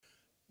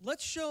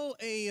let's show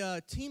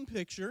a team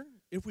picture,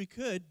 if we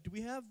could. Do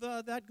we have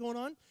that going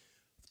on?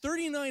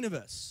 39 of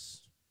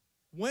us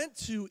went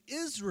to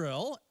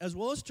Israel as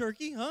well as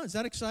Turkey. Is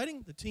that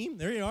exciting? The team,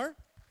 there you are.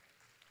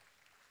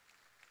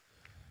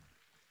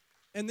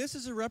 And this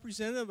is a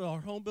representative of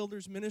our Home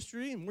Builders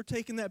Ministry, and we're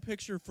taking that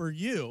picture for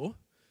you,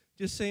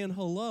 just saying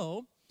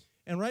hello.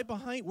 And right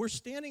behind, we're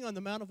standing on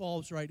the Mount of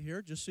Olives right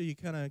here, just so you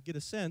kind of get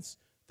a sense.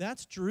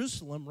 That's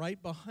Jerusalem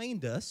right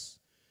behind us.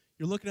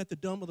 You're looking at the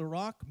Dome of the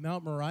Rock,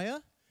 Mount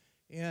Moriah,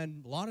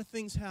 and a lot of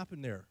things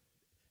happened there.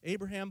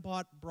 Abraham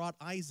brought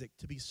Isaac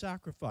to be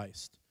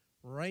sacrificed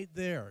right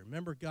there.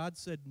 Remember, God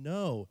said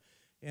no.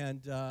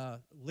 And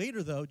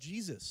later, though,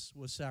 Jesus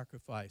was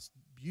sacrificed.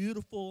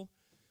 Beautiful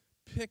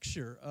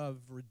picture of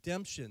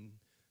redemption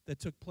that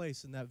took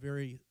place in that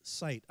very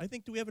site. I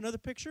think, do we have another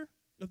picture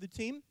of the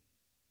team?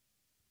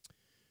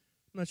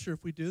 I'm not sure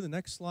if we do. The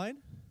next slide.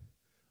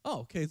 Oh,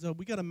 okay, so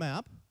we got a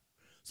map.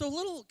 So a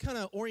little kind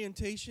of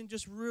orientation,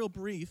 just real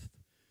brief.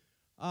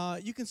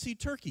 You can see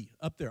Turkey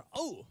up there.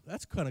 Oh,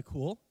 that's kind of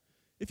cool.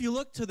 If you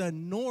look to the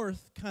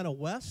north, kind of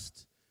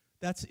west,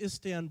 that's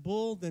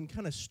Istanbul. Then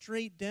kind of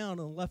straight down on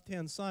the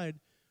left-hand side,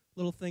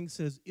 little thing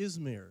says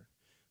Izmir.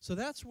 So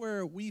that's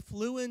where we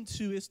flew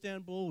into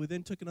Istanbul. We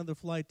then took another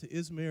flight to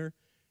Izmir.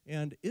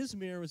 And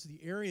Izmir was the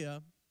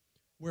area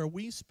where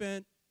we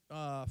spent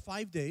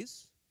 5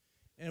 days.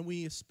 And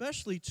we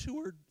especially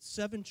toured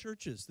 7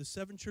 churches, the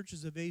 7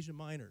 churches of Asia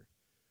Minor.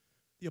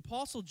 The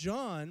Apostle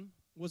John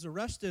was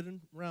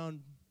arrested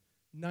around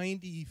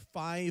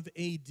 95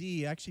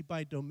 A.D., actually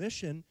by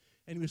Domitian,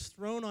 and he was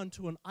thrown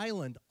onto an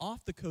island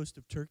off the coast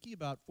of Turkey,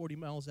 about 40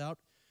 miles out,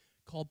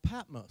 called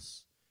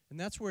Patmos. And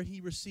that's where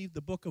he received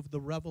the book of the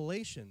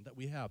Revelation that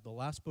we have, the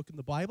last book in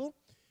the Bible.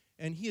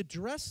 And he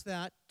addressed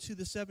that to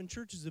the 7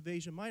 churches of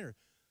Asia Minor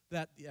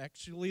that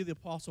actually the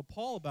Apostle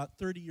Paul, about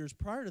 30 years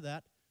prior to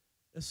that,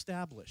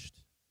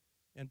 established.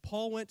 And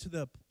Paul went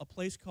to a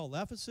place called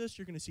Ephesus.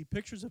 You're going to see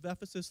pictures of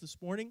Ephesus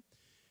this morning.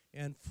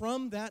 And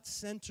from that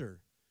center,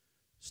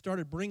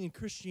 started bringing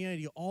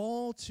Christianity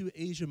all to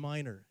Asia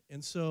Minor.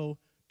 And so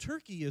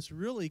Turkey is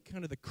really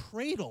kind of the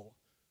cradle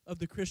of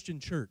the Christian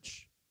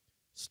church.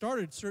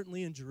 Started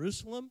certainly in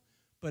Jerusalem,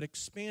 but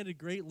expanded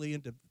greatly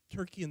into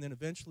Turkey and then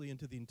eventually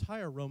into the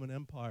entire Roman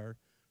Empire.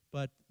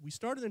 But we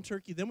started in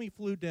Turkey, then we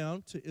flew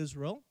down to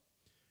Israel.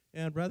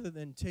 And rather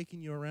than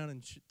taking you around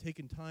and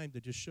taking time to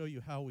just show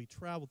you how we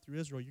traveled through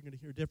Israel, you're going to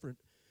hear different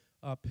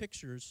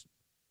pictures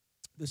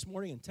this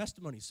morning and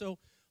testimonies. So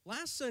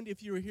last Sunday,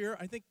 if you were here,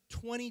 I think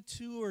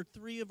 22 or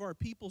 3 of our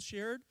people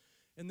shared.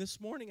 And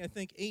this morning, I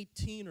think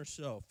 18 or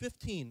so,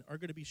 15 are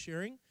going to be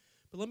sharing.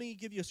 But let me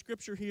give you a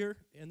scripture here,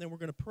 and then we're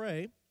going to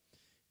pray.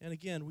 And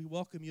again, we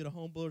welcome you to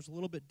Home Builders. A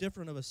little bit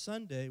different of a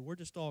Sunday. We're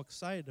just all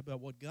excited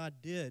about what God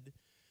did.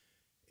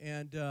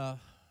 And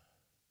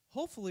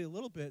hopefully a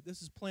little bit,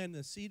 this is planting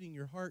a seed in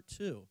your heart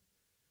too.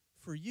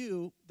 For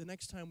you, the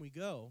next time we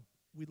go,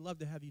 we'd love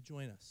to have you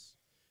join us.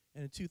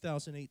 And in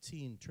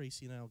 2018,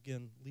 Tracy and I will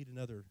again lead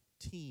another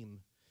team.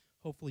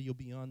 Hopefully you'll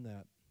be on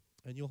that,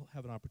 and you'll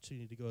have an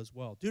opportunity to go as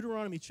well.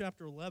 Deuteronomy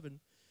chapter 11,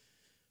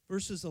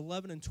 verses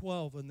 11 and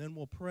 12, and then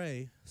we'll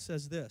pray,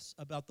 says this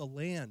about the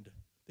land.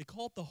 They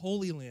call it the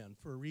Holy Land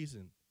for a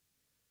reason,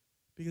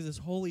 because it's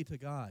holy to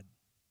God.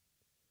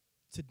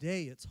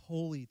 Today it's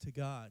holy to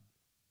God.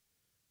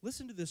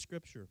 Listen to this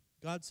scripture.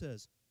 God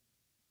says,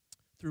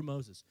 through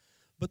Moses,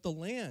 but the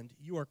land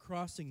you are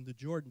crossing the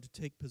Jordan to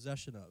take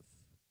possession of.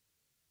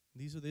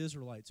 These are the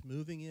Israelites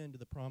moving into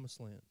the promised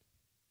land.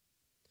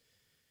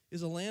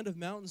 Is a land of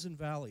mountains and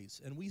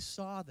valleys, and we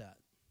saw that.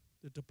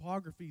 The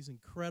topography is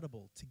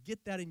incredible. To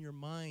get that in your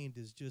mind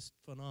is just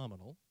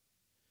phenomenal.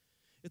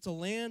 It's a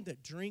land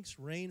that drinks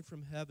rain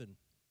from heaven.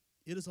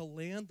 It is a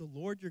land the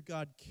Lord your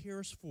God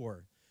cares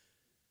for.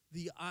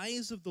 The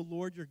eyes of the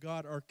Lord your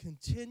God are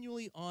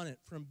continually on it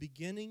from the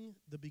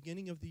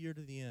beginning of the year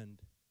to the end.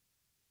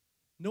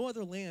 No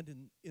other land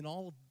in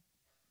all of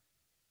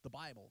the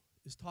Bible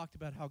is talked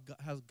about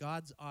how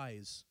God's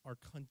eyes are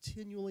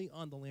continually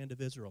on the land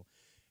of Israel.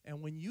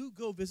 And when you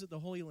go visit the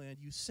Holy Land,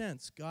 you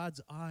sense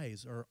God's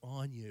eyes are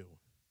on you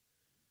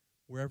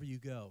wherever you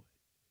go.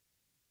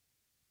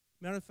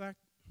 Matter of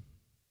fact,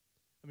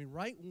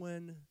 right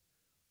when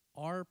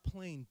our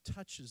plane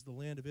touches the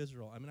land of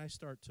Israel, I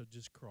start to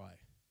just cry.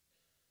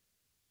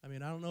 I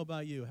don't know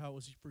about you, how it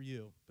was for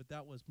you, but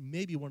that was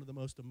maybe one of the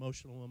most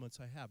emotional moments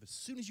I have. As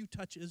soon as you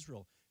touch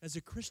Israel, as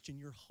a Christian,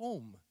 you're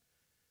home.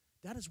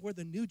 That is where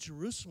the New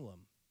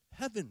Jerusalem,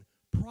 heaven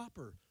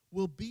proper,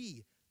 will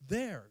be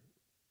there.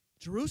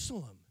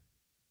 Jerusalem.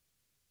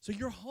 So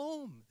you're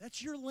home.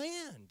 That's your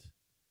land.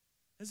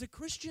 As a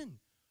Christian,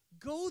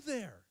 go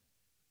there.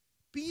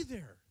 Be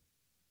there.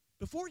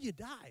 Before you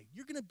die,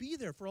 you're going to be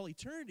there for all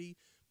eternity,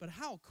 but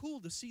how cool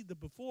to see the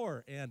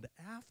before and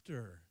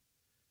after.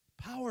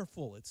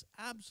 Powerful. It's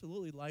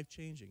absolutely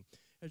life-changing,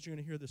 as you're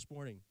going to hear this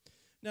morning.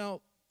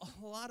 Now,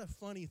 a lot of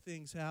funny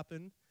things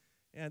happen,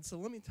 and so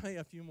let me tell you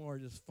a few more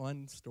just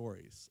fun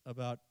stories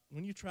about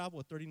when you travel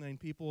with 39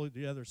 people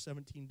the other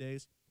 17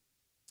 days.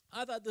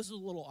 I thought this was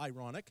a little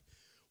ironic.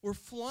 We're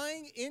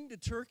flying into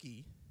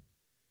Turkey,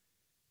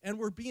 and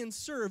we're being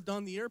served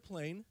on the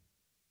airplane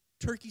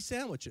turkey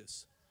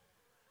sandwiches.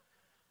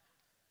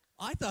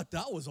 I thought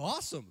that was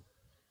awesome.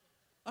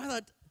 I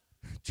thought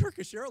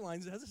Turkish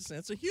Airlines has a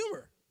sense of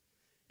humor.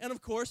 And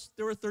of course,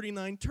 there were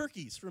 39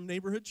 turkeys from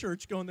Neighborhood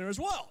Church going there as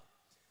well.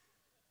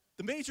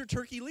 The major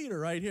turkey leader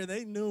right here,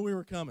 they knew we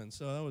were coming,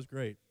 so that was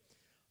great.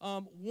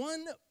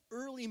 One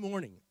early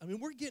morning, I mean,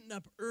 we're getting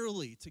up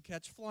early to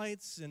catch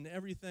flights and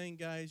everything,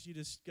 guys. You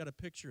just got to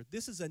picture it.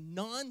 This is a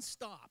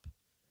nonstop,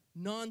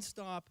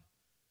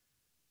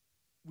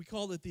 we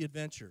called it the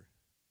adventure.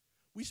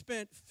 We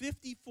spent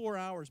 54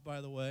 hours,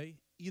 by the way,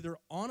 either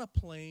on a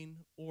plane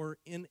or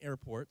in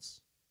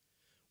airports.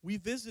 We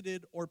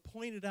visited or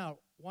pointed out,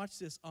 watch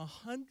this,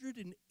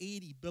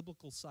 180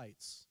 biblical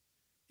sites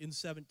in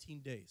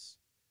 17 days.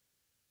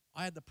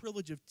 I had the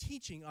privilege of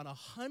teaching on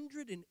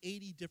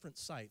 180 different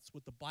sites,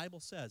 what the Bible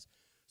says.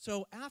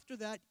 So after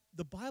that,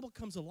 the Bible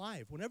comes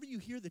alive. Whenever you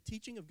hear the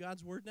teaching of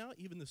God's Word now,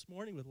 even this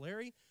morning with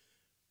Larry,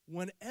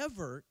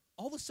 whenever,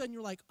 all of a sudden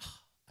you're like,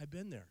 I've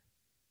been there.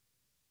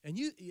 And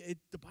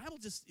the Bible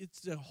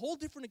it's a whole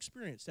different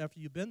experience after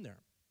you've been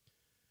there.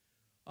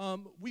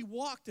 We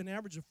walked an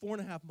average of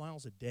 4.5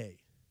 miles a day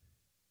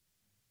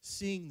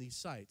seeing these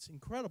sites.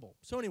 Incredible.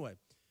 So anyway,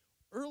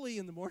 early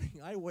in the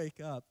morning, I wake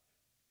up.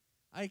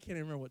 I can't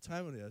even remember what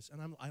time it is,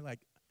 and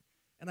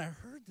I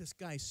heard this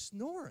guy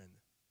snoring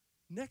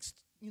next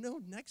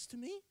to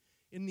me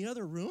in the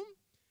other room,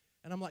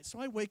 and I'm like, so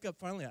I wake up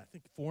finally, I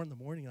think 4 in the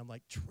morning, and I'm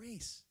like,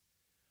 Trace,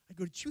 I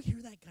go, did you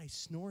hear that guy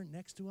snoring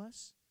next to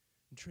us?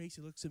 And Tracy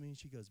looks at me and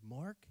she goes,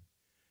 Mark,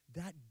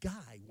 that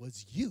guy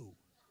was you.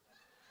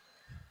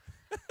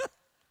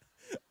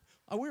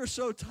 We were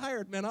so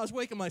tired, man, I was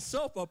waking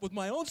myself up with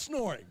my own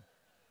snoring.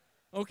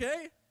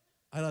 Okay?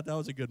 I thought that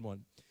was a good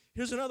one.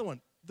 Here's another one.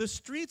 The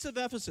streets of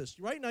Ephesus.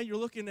 Right now you're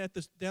looking at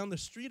this down the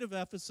street of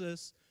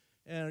Ephesus,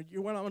 and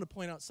I'm going to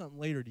point out something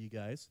later to you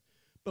guys.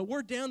 But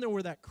we're down there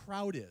where that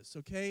crowd is,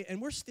 okay?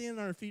 And we're standing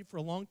on our feet for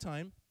a long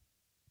time.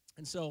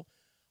 And so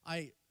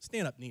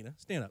stand up, Nina,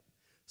 stand up.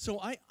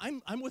 So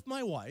I'm with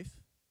my wife,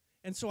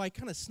 and so I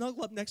kind of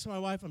snuggle up next to my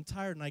wife. I'm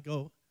tired, and I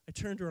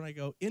turn to her, and I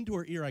go, into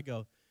her ear, I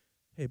go,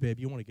 hey, babe,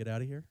 you want to get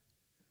out of here?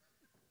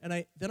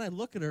 And then I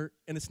look at her,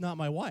 and it's not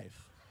my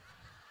wife.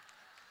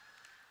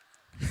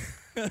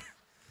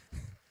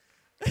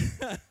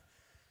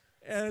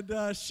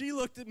 And she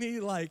looked at me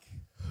like,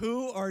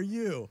 who are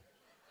you?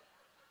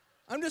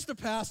 I'm just a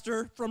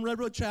pastor from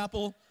Redwood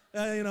Chapel.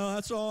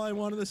 That's all I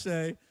wanted to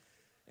say.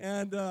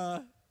 And,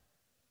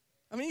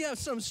 you have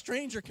some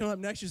stranger come up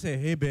next to you and say,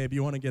 hey, babe,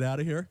 you want to get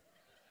out of here?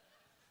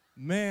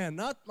 Man,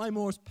 not my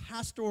most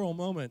pastoral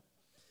moment.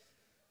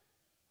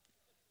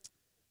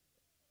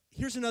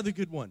 Here's another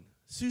good one.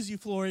 Susie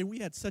Flory, we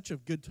had such a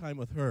good time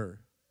with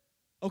her.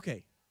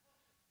 Okay,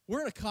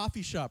 we're in a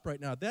coffee shop right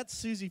now. That's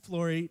Susie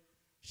Flory.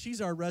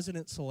 She's our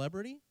resident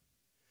celebrity.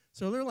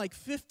 So there are like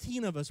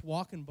 15 of us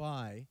walking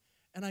by,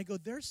 and I go,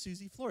 there's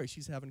Susie Flory.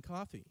 She's having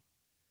coffee.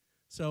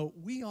 So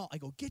I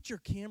go, get your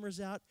cameras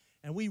out,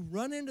 and we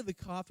run into the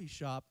coffee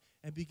shop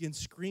and begin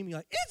screaming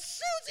like,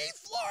 it's Susie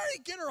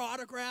Flory! Get her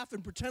autograph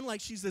and pretend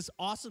like she's this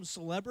awesome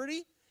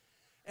celebrity.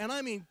 And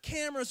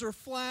cameras are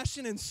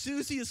flashing, and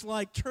Susie is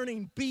like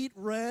turning beet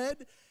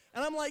red.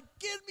 And I'm like,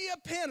 give me a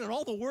pen. And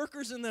all the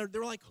workers in there,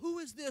 they're like, who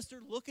is this?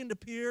 They're looking to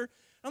peer.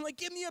 I'm like,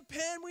 give me a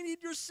pen. We need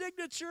your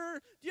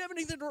signature. Do you have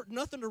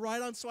nothing to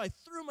write on? So I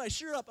threw my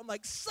shirt up. I'm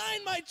like,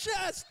 sign my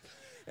chest.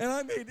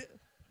 And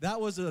that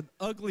was an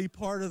ugly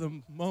part of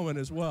the moment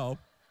as well.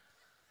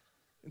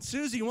 And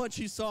Susie, once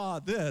she saw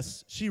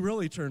this, she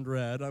really turned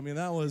red.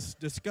 That was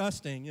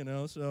disgusting,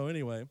 So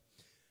anyway,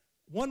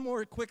 one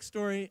more quick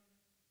story.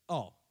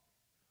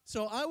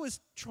 So I was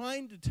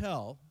trying to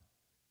tell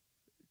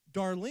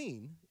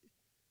Darlene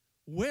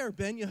where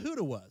Ben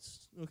Yehuda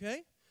was,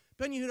 okay?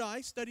 Ben Yehuda,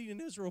 I studied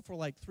in Israel for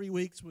like 3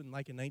 weeks in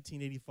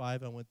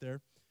 1985 I went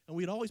there. And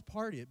we'd always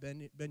party at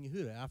Ben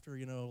Yehuda. After,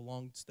 a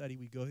long study,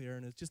 we'd go there,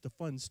 and it's just a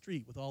fun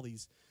street with all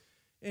these.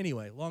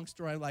 Anyway, long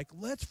story,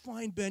 let's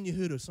find Ben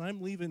Yehuda. So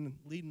I'm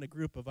leading a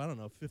group of,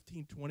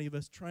 15, 20 of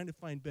us trying to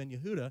find Ben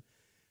Yehuda.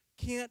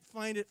 Can't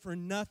find it for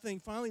nothing.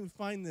 Finally, we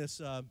find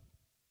this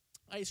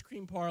ice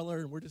cream parlor,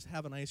 and we're just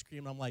having ice cream.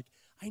 And I'm like,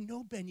 I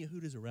know Ben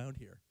Yehuda's around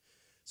here.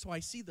 So I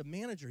see the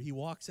manager. He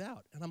walks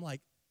out, and I'm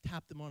like,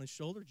 tapped him on his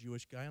shoulder,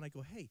 Jewish guy, and I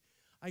go, hey,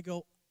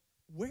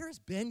 where's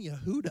Ben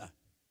Yehuda?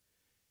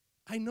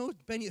 I know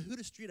Ben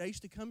Yehuda Street. I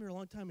used to come here a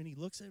long time, and he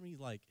looks at me, he's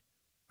like,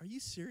 are you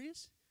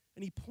serious?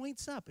 And he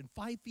points up, and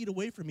 5 feet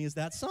away from me is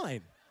that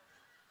sign.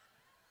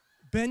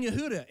 Ben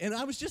Yehuda. And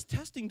I was just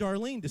testing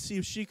Darlene to see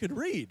if she could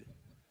read.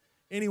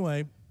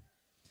 Anyway,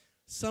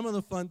 some of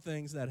the fun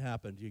things that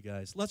happened, you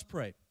guys. Let's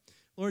pray.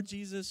 Lord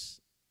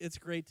Jesus, it's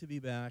great to be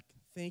back.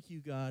 Thank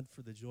you, God,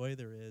 for the joy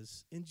there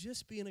is in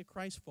just being a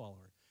Christ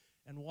follower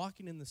and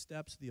walking in the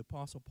steps of the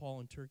Apostle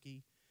Paul in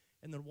Turkey,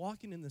 and then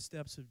walking in the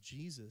steps of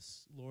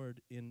Jesus,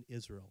 Lord, in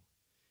Israel.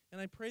 And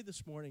I pray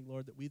this morning,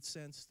 Lord, that we'd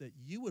sense that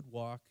you would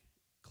walk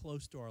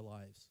close to our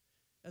lives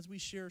as we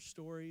share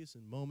stories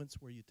and moments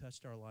where you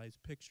touched our lives,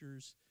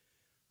 pictures.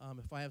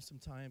 If I have some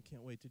time,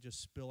 can't wait to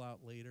just spill out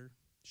later.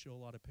 show a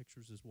lot of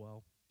pictures as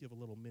well, give a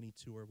little mini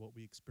tour of what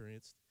we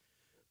experienced.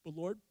 But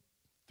Lord,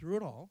 through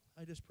it all,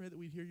 I just pray that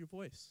we'd hear your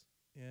voice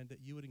and that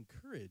you would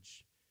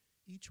encourage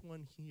each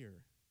one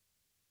here.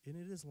 And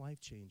it is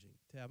life-changing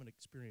to have an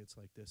experience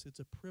like this. It's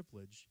a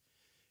privilege.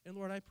 And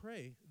Lord, I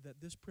pray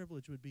that this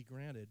privilege would be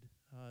granted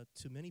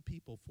to many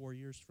people 4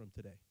 years from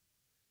today.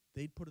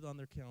 They'd put it on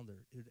their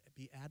calendar. It would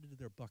be added to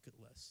their bucket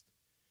list.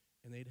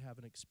 And they'd have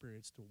an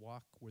experience to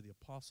walk where the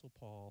Apostle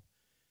Paul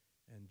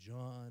and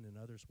John and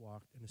others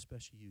walked, and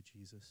especially you,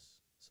 Jesus.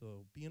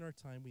 So be in our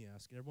time, we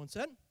ask. And everyone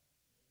said?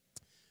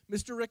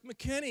 Mr. Rick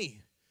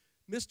McKinney,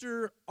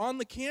 Mr. On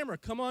the Camera,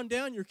 come on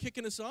down. You're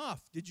kicking us off.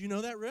 Did you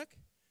know that, Rick?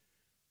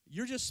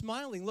 You're just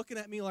smiling, looking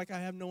at me like I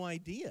have no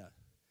idea.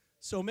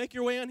 So make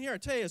your way on here. I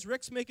tell you, as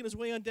Rick's making his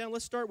way on down,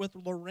 let's start with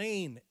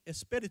Lorraine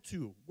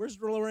Espiritu. Where's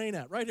Lorraine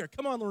at? Right here.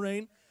 Come on,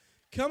 Lorraine.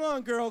 Come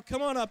on, girl.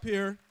 Come on up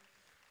here.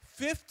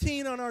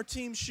 15 on our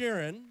team,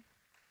 Sharon.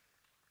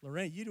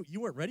 Lorraine, you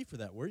weren't ready for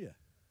that, were you?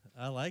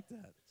 I like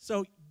that.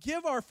 So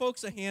give our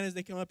folks a hand as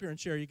they come up here and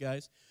share, you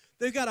guys.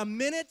 They've got 1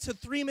 minute to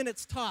 3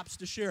 minutes tops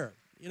to share,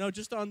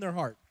 just on their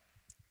heart.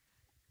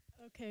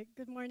 Okay,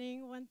 good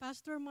morning. When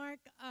Pastor Mark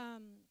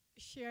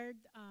shared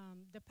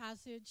the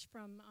passage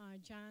from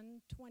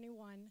John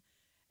 21,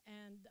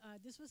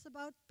 and this was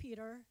about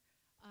Peter,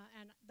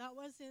 and that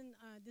was in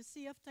the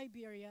Sea of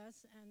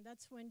Tiberias, and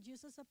that's when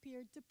Jesus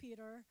appeared to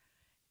Peter,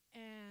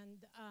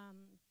 and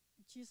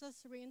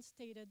Jesus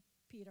reinstated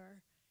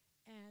Peter,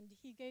 and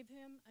he gave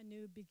him a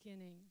new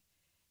beginning.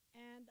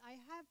 And I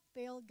have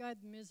failed God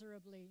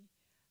miserably,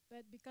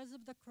 but because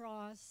of the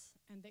cross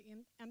and the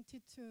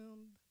empty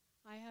tomb,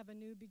 I have a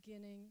new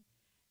beginning,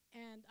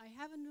 and I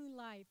have a new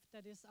life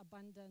that is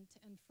abundant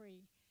and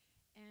free.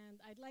 And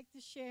I'd like to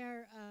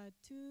share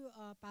two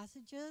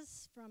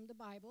passages from the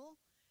Bible,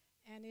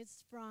 and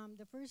it's from,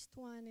 the first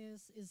one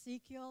is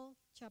Ezekiel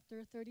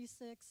chapter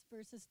 36,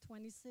 verses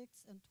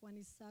 26 and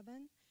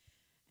 27,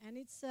 and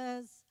it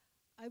says,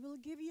 I will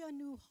give you a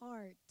new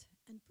heart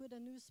and put a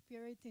new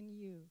spirit in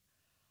you.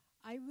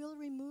 I will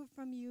remove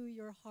from you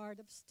your heart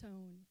of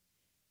stone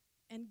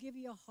and give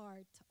you a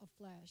heart of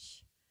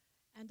flesh.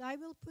 And I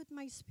will put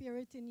my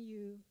spirit in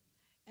you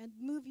and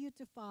move you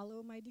to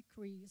follow my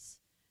decrees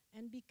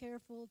and be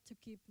careful to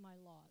keep my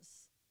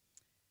laws.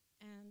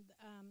 And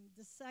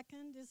the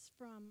second is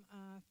from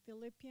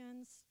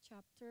Philippians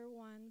chapter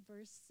 1,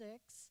 verse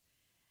 6.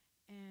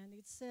 And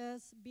it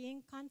says,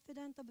 being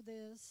confident of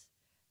this,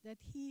 that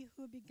he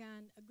who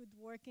began a good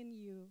work in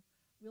you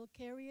will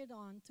carry it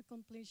on to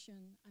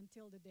completion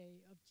until the day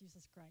of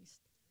Jesus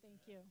Christ. Thank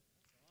you.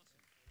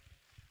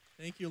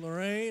 Thank you,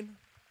 Lorraine.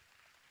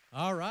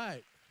 All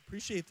right.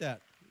 Appreciate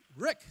that.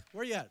 Rick,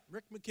 where you at?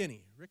 Rick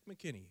McKinney. Rick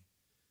McKinney.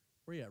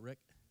 Where you at, Rick?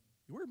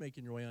 You were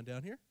making your way on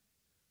down here.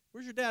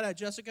 Where's your dad at,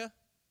 Jessica?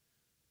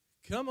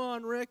 Come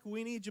on, Rick.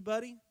 We need you,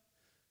 buddy.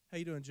 How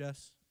you doing,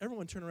 Jess?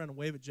 Everyone turn around and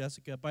wave at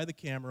Jessica by the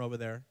camera over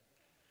there.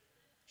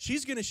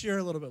 She's going to share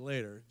a little bit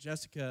later.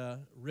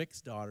 Jessica,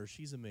 Rick's daughter,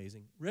 she's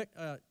amazing. Rick,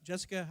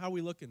 Jessica, how are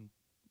we looking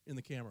in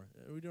the camera?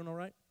 Are we doing all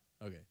right?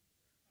 Okay.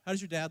 How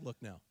does your dad look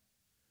now?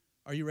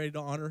 Are you ready to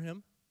honor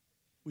him?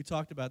 We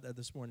talked about that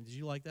this morning. Did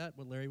you like that,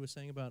 what Larry was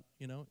saying about,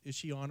 is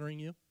she honoring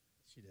you?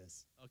 She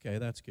does. Okay,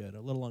 that's good. A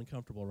little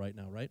uncomfortable right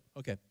now, right?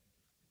 Okay.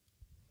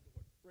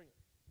 Bring it.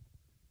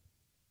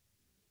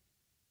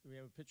 Do we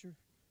have a picture?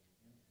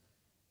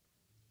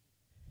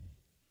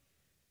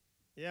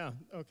 Yeah,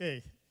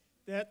 okay.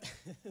 That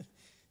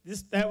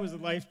was a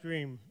life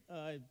dream.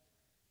 To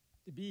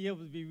be able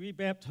to be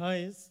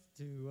rebaptized,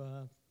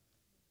 to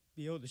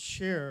be able to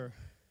share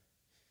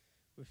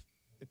with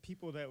the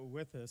people that were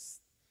with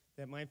us,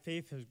 that my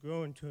faith has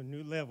grown to a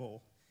new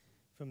level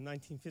from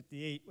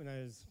 1958 when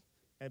I was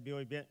at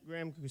Billy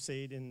Graham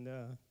Crusade and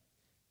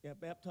got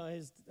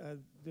baptized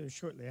there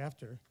shortly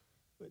after.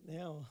 But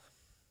now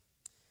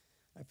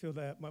I feel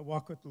that my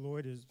walk with the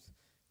Lord is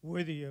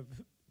worthy of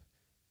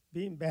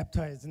being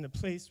baptized in the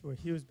place where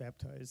he was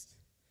baptized.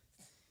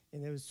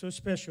 And it was so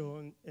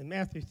special. In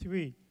Matthew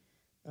 3,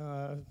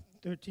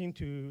 13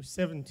 to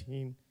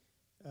 17,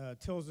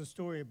 tells a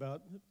story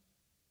about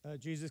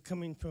Jesus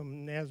coming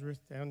from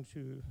Nazareth down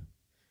to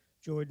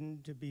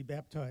Jordan to be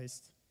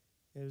baptized.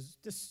 It was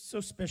just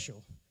so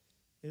special.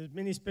 There was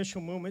many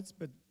special moments,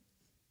 but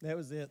that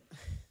was it.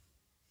 Thank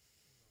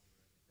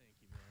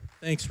you, man.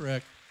 Thanks,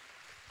 Rick.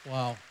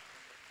 Wow.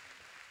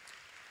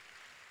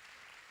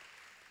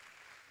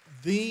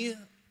 The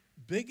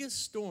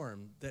biggest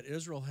storm that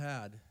Israel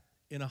had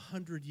in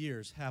 100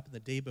 years happened the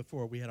day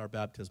before we had our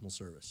baptismal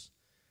service.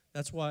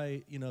 That's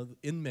why,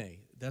 in May,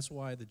 that's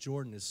why the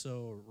Jordan is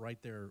so right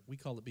there. We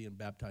call it being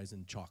baptized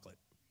in chocolate.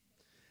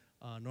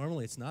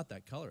 Normally, it's not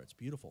that color. It's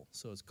beautiful,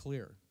 so it's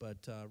clear.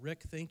 But,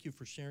 Rick, thank you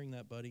for sharing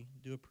that, buddy.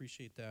 Do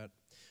appreciate that.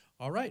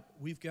 All right,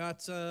 we've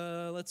got,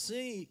 let's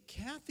see,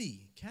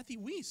 Kathy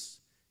Weiss.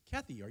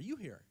 Kathy, are you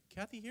here?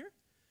 Kathy here?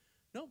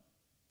 No,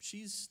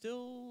 she's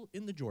still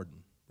in the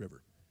Jordan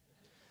River.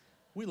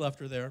 We left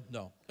her there.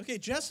 No. Okay,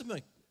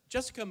 Jessica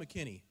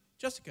McKinney.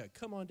 Jessica,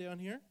 come on down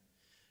here.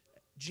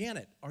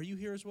 Janet, are you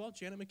here as well?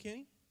 Janet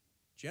McKinney?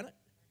 Janet?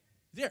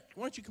 There,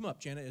 why don't you come up,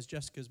 Janet, as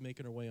Jessica's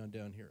making her way on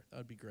down here. That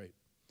would be great.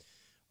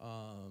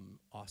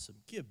 Awesome.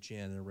 Give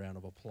Janet a round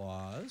of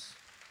applause.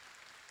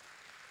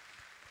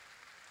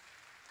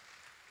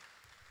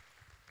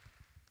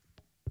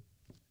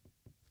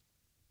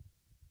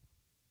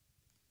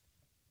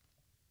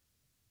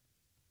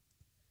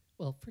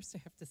 Well, first I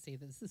have to say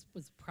this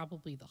was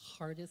probably the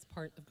hardest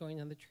part of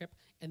going on the trip,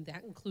 and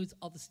that includes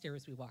all the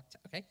stairs we walked,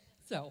 okay?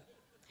 So,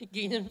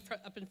 getting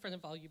up in front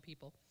of all you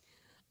people.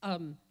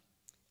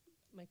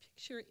 My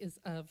picture is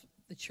of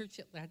the church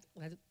at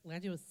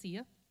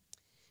Laodicea,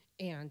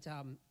 and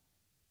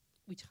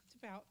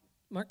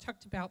Mark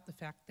talked about the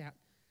fact that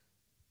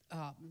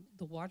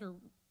the water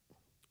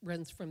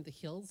runs from the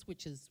hills,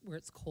 which is where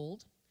it's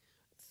cold,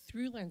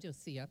 through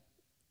Laodicea,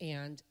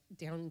 and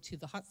down into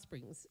the hot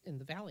springs in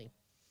the valley.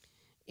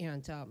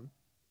 And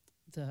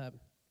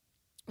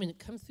when it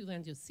comes through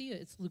Laodicea,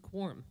 it's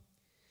lukewarm.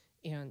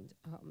 And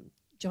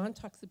John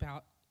talks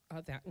about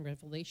that in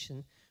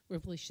Revelation.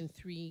 Revelation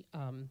 3,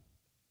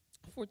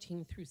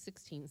 14 through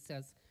 16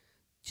 says,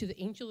 "To the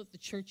angel of the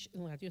church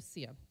in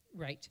Laodicea,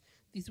 write,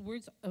 these are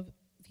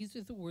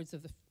the words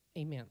of the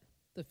Amen,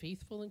 the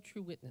faithful and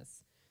true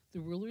witness, the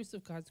rulers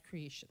of God's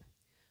creation.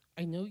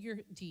 I know your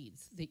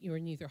deeds, that you are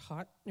neither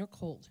hot nor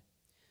cold.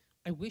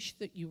 I wish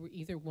that you were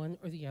either one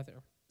or the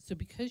other. So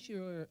because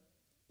you are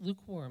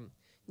lukewarm,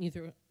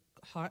 neither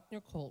hot nor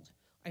cold,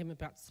 I am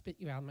about to spit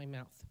you out of my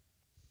mouth."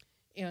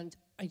 And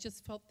I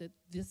just felt that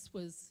this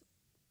was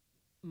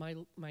my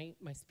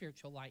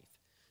spiritual life,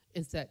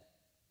 is that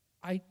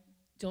I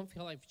don't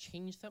feel I've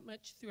changed that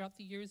much throughout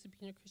the years of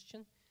being a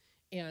Christian,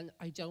 and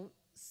I don't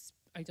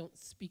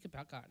speak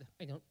about God.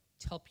 I don't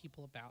tell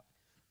people about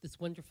this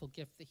wonderful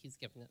gift that he's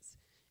given us.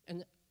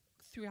 And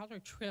throughout our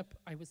trip,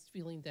 I was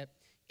feeling that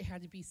it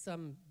had to be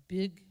some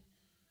big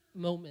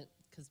moment,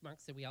 because Mark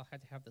said we all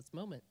had to have this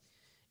moment.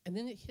 And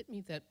then it hit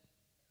me that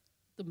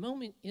the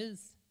moment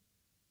is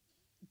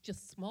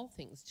just small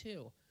things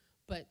too,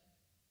 but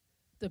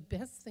the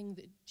best thing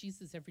that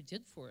Jesus ever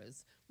did for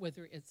us,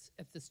 whether it's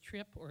at this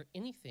trip or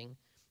anything,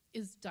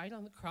 is died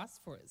on the cross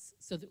for us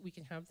so that we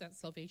can have that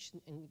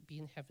salvation and be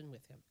in heaven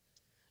with him.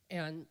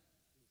 And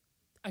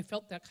I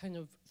felt that kind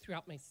of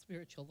throughout my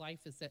spiritual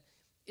life, is that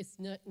it's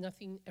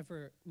nothing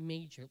ever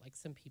major like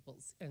some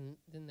people's. And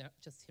then that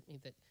just hit me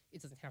that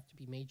it doesn't have to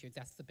be major.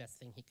 That's the best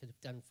thing he could have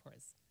done for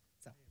us.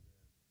 So.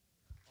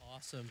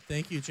 Awesome.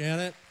 Thank you,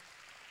 Janet.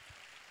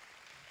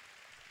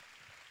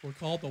 We're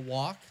called the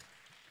Walk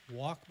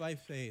by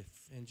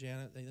Faith. And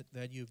Janet,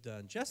 that you've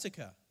done.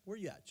 Jessica, where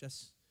you at?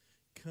 Jess,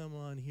 come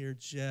on here,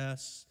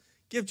 Jess.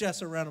 Give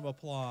Jess a round of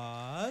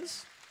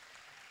applause.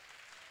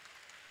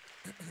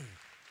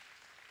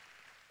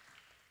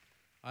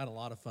 I had a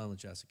lot of fun with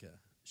Jessica.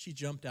 She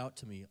jumped out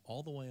to me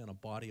all the way on a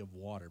body of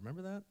water.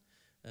 Remember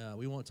that?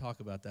 We won't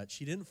talk about that.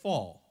 She didn't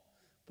fall,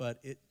 but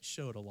it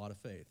showed a lot of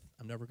faith.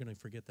 I'm never going to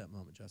forget that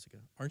moment, Jessica.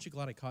 Aren't you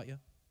glad I caught you?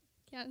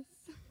 Yes.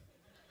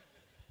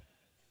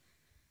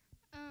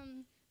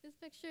 This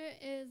picture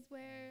is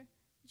where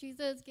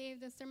Jesus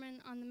gave the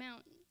Sermon on the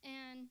Mount.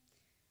 And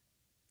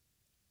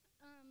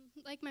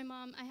like my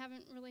mom, I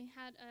haven't really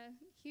had a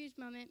huge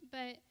moment,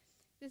 but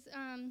this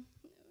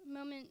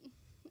moment,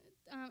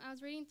 I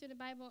was reading through the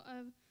Bible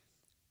of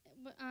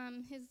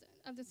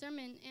the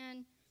sermon,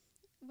 and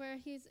where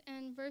he's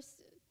in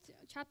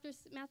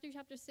Matthew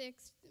chapter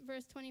 6,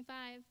 verse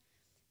 25.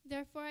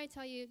 "Therefore I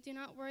tell you, do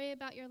not worry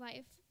about your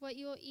life, what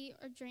you will eat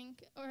or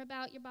drink, or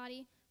about your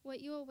body, what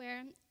you will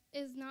wear.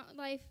 Is not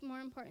life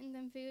more important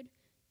than food,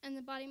 and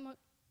the body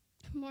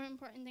more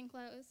important than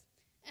clothes?"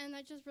 And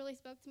that just really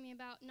spoke to me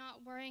about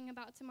not worrying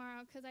about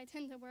tomorrow, because I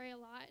tend to worry a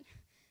lot.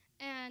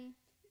 And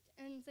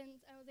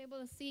since I was able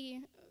to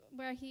see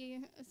where he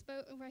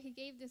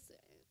gave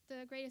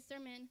the greatest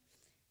sermon,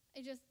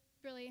 it just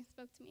really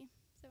spoke to me.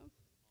 So.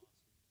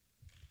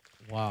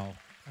 Wow,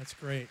 that's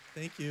great.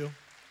 Thank you.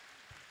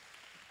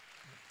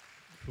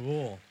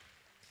 Cool.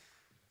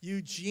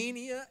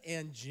 Eugenia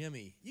and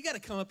Jimmy. You got to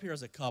come up here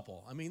as a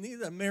couple. I mean, these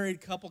are a married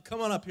couple.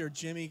 Come on up here,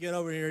 Jimmy. Get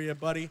over here, you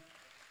buddy.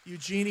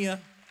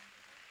 Eugenia.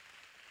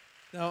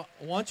 Now,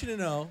 I want you to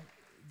know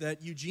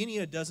that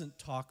Eugenia doesn't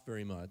talk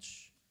very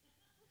much,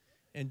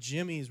 and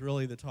Jimmy's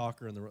really the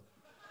talker in the room.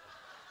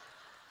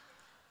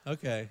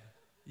 Okay,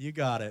 you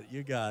got it.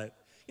 You got it.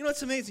 You know,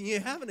 it's amazing. You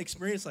have an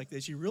experience like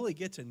this, you really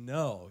get to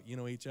know,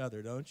 each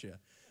other, don't you?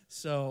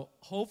 So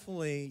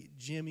hopefully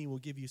Jimmy will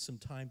give you some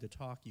time to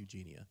talk,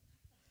 Eugenia.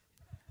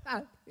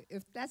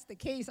 If that's the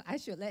case, I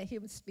should let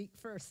him speak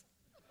first.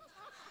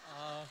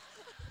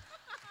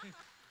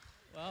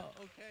 Well,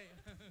 okay.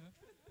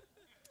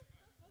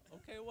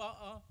 Okay,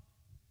 well,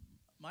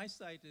 my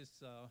site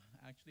is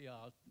actually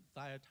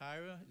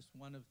Thyatira. It's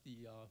one of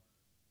the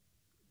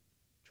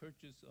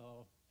churches,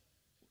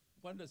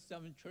 one of the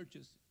 7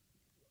 churches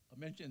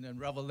mentioned in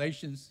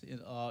Revelations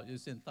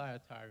is in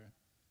Thyatira.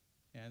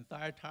 And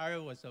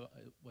Thyatira was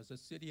a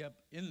city up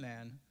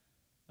inland,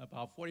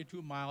 about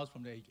 42 miles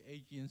from the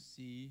Aegean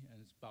Sea,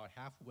 and it's about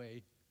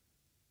halfway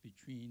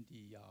between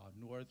the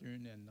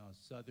northern and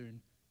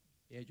southern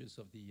edges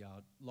of the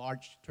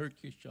large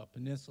Turkish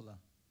peninsula.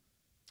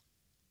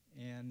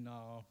 And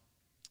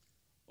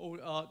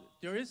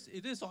there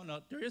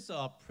is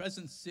a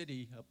present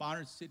city, a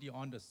modern city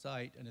on the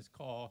site, and it's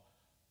called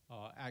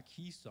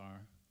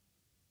Akhisar.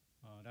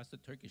 That's the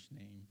Turkish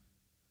name.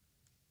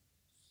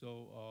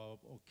 So,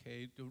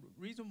 okay, the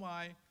reason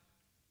why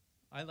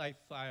I like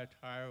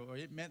Thyatira, or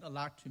it meant a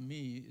lot to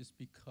me, is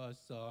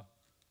because of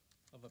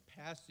a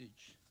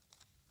passage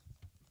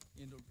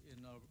in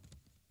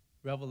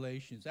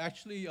Revelations.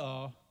 Actually,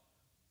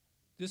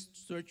 this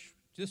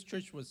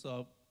church was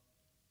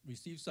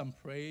received some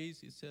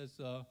praise. It says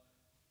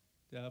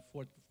that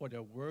for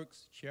their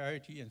works,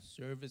 charity and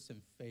service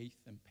and faith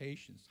and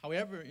patience.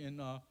 However,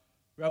 in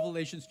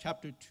Revelations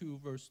chapter 2,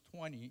 verse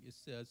 20, it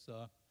says,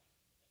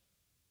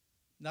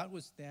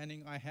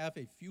 notwithstanding, I have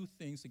a few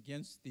things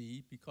against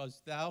thee,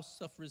 because thou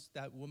sufferest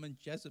that woman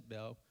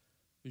Jezebel,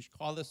 which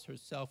calleth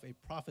herself a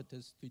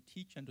prophetess, to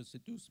teach and to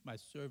seduce my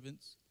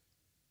servants,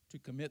 to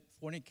commit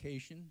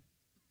fornication,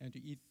 and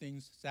to eat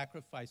things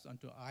sacrificed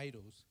unto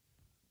idols.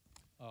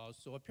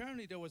 So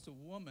apparently there was a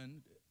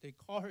woman, they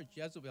call her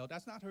Jezebel.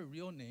 That's not her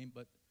real name,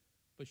 but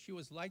she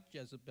was like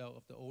Jezebel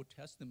of the Old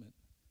Testament,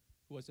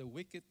 who was a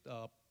wicked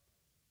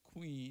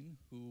queen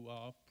who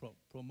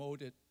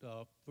promoted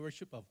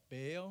worship of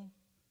Baal.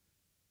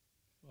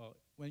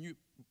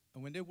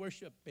 When they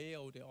worship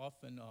Baal, they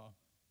often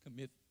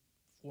commit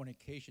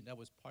fornication. That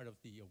was part of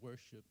the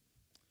worship.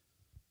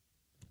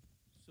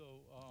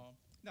 So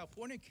now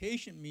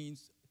fornication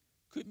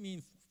could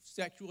mean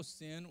sexual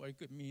sin, or it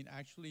could mean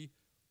actually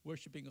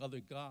worshiping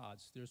other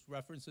gods. There's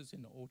references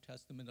in the Old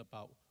Testament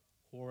about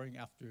whoring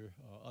after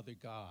other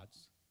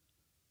gods.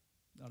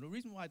 Now the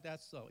reason why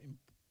that's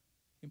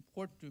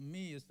important to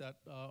me is that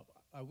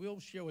I will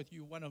share with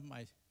you one of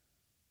my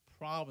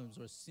problems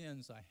or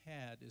sins I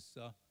had.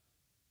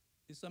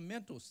 It's a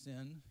mental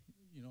sin,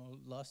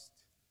 lust.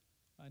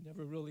 I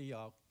never really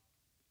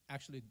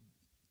actually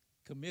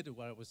committed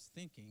what I was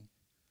thinking,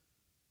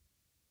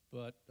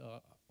 but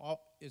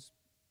it's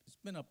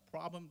been a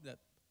problem that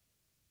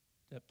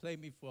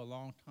plagued me for a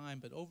long time.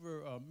 But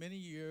over many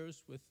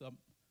years, with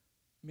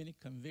many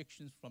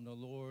convictions from the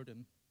Lord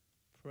and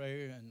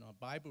prayer and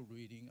Bible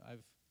reading,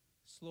 I've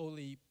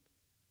slowly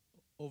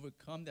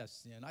overcome that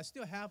sin. I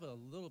still have it a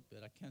little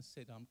bit. I can't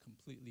say that I'm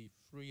completely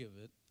free of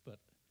it, but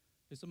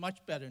it's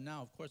much better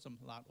now. Of course, I'm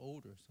a lot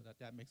older, so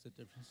that makes a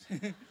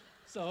difference.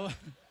 So,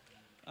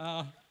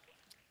 awesome.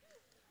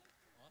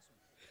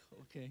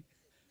 Okay.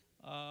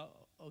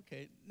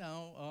 Okay.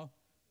 Now,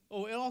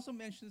 it also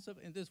mentions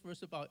in this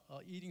verse about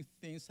eating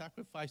things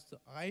sacrificed to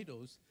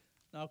idols.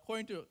 Now,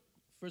 according to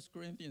 1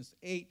 Corinthians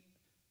 8,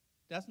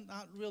 that's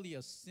not really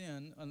a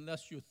sin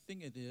unless you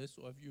think it is,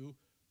 or if you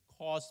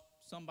cause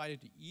somebody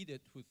to eat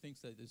it who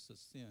thinks that it's a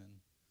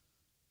sin.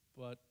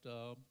 But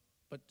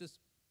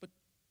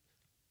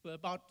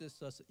about this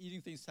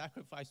eating things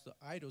sacrificed to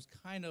idols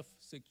kind of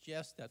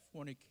suggests that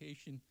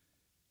fornication,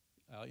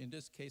 in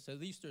this case, at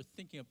least they're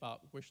thinking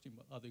about worshiping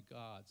other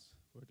gods,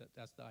 or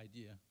that's the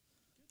idea.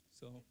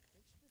 So,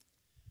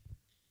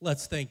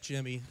 Let's thank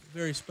Jimmy.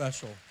 Very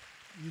special.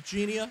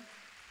 Eugenia?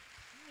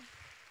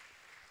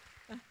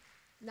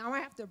 Now I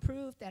have to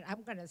prove that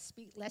I'm going to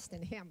speak less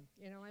than him.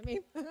 You know what I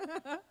mean?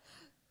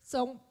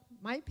 So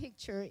my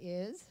picture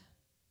is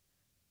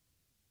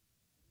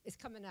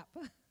coming up.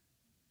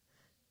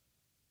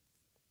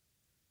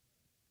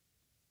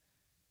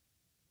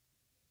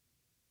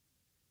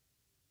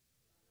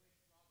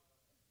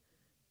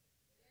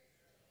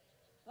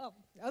 Oh,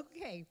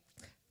 okay.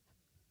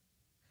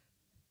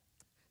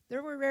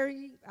 There were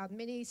very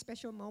many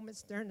special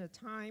moments during the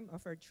time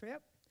of our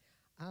trip.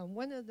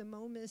 One of the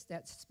moments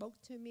that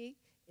spoke to me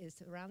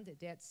is around the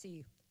Dead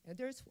Sea. And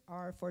those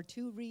are for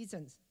two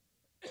reasons.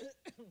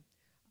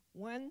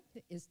 One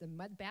is the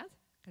mud bath.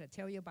 I'm going to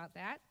tell you about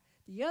that.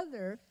 The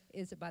other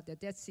is about the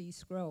Dead Sea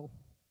Scroll.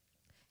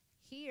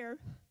 Here,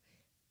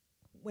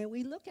 when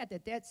we look at the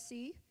Dead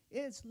Sea, it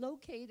is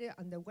located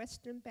on the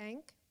western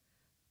bank,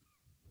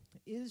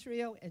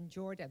 Israel and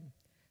Jordan.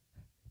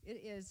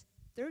 It is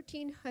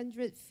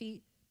 1,300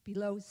 feet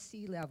below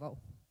sea level.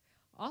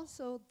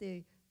 Also,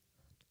 the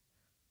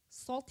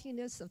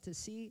saltiness of the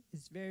sea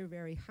is very,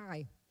 very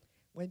high.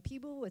 When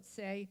people would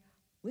say,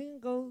 we can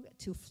go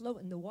to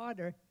float in the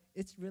water,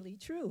 it's really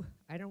true.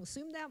 I don't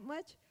swim that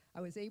much.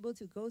 I was able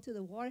to go to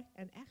the water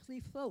and actually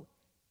float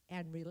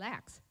and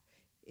relax.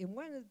 In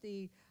one of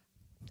the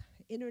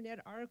internet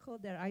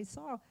articles that I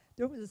saw,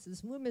 there was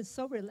this woman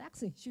so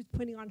relaxing, she was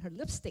putting on her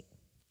lipstick.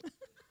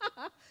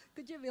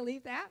 Could you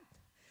believe that?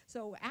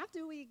 So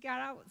after we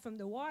got out from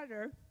the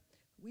water,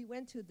 we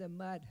went to the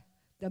mud.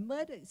 The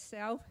mud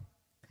itself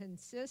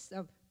consists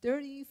of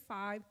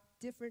 35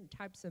 different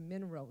types of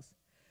minerals.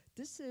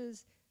 This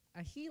is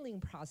a healing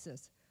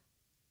process.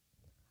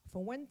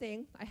 For one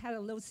thing, I had a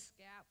little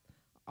scab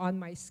on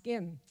my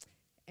skin.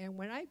 And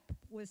when I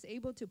was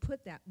able to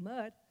put that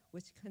mud,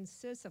 which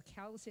consists of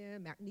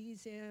calcium,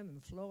 magnesium,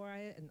 and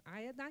fluoride, and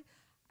iodine,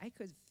 I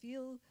could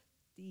feel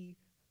the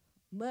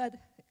mud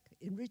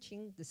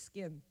enriching the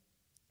skin.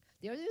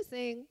 The other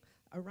thing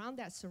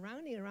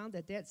surrounding around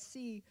the Dead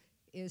Sea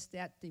is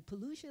that the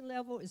pollution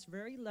level is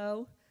very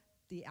low.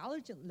 the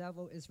allergen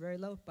level is very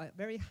low, but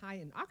very high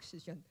in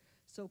oxygen.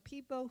 So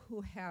people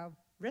who have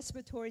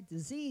respiratory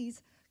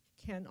disease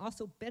can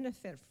also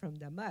benefit from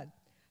the mud.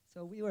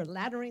 So we were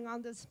lathering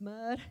on this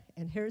mud,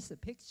 and here's a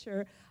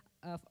picture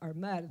of our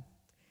mud.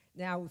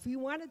 Now, if you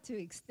wanted to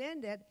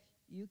extend it,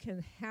 you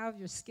can have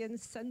your skin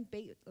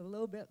sunbathe a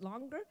little bit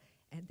longer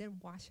and then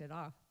wash it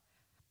off.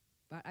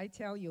 But I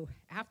tell you,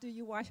 after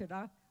you wash it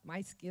off,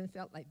 my skin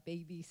felt like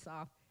baby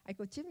soft. I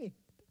go, Jimmy,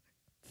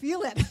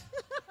 feel it.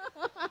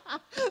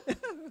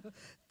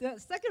 The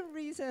second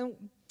reason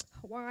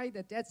why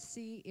the Dead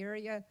Sea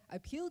area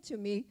appealed to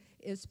me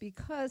is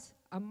because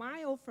a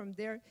mile from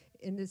there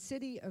in the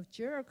city of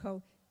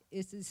Jericho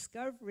is the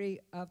discovery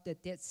of the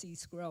Dead Sea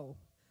Scroll.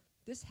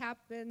 This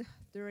happened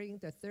during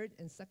the 3rd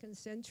and 2nd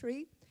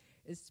century.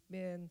 It's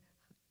been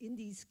in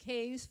these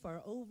caves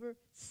for over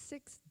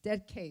 6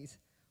 decades.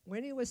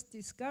 When it was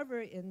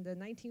discovered in the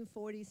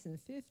 1940s and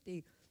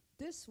 50s,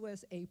 this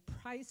was a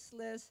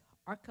priceless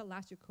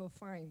archaeological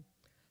find.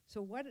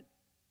 So what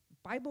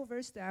Bible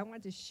verse that I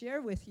want to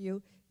share with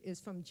you is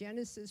from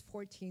Genesis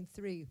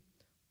 14:3.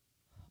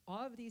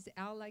 All of these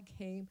allies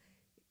came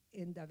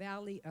in the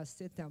valley of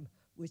Shittim,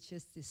 which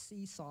is the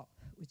sea salt,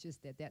 which is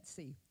the Dead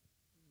Sea.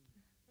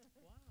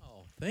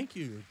 Wow, thank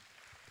you.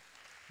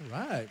 All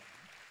right.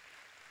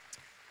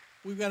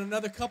 We've got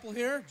another couple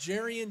here.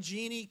 Jerry and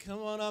Jeannie,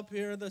 come on up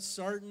here. The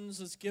Sartons,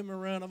 let's give them a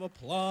round of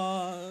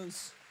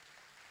applause.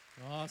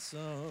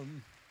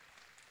 Awesome.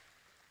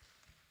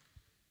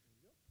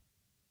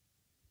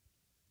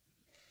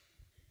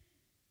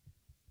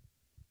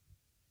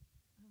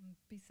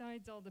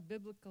 Besides all the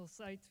biblical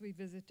sites we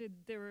visited,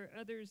 there were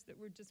others that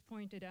were just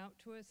pointed out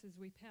to us as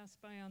we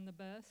passed by on the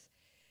bus.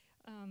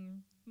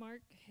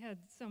 Mark had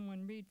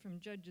someone read from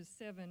Judges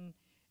 7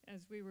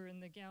 as we were in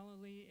the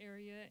Galilee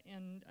area,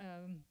 and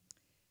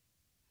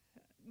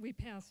we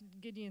passed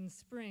Gideon's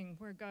Spring,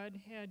 where God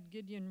had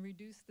Gideon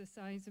reduce the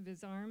size of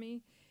his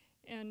army.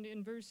 And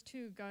in verse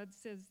 2, God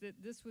says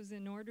that this was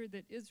in order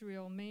that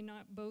Israel may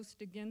not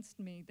boast against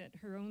me, that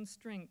her own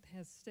strength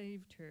has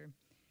saved her.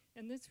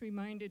 And this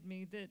reminded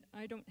me that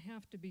I don't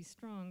have to be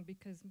strong,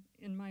 because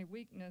in my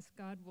weakness,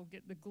 God will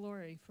get the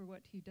glory for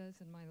what he does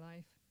in my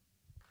life.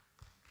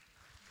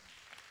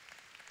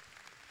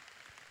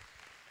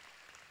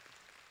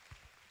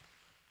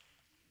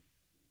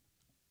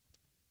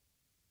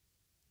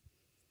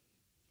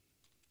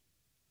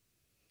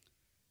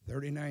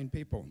 "39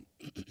 people,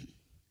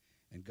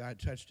 and God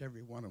touched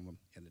every one of them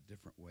in a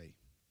different way.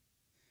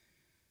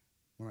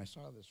 When I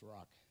saw this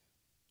rock,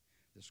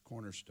 this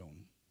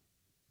cornerstone,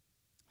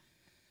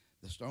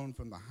 the stone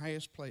from the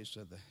highest place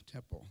of the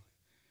temple,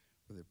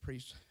 where the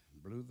priests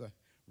blew the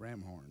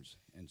ram horns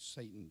and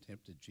Satan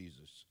tempted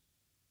Jesus,"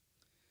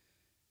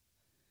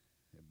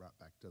 it brought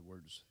back the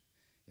words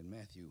in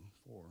Matthew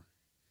 4,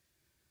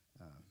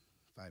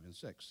 5 and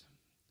 6.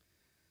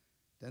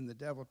 "Then the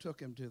devil took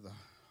him to the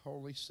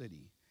holy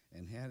city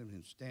and had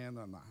him stand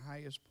on the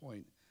highest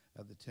point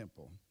of the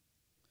temple.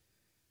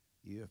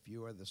 'If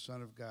you are the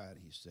Son of God,'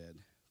 he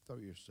said, 'throw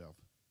yourself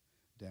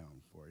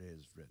down, for it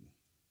is written.'"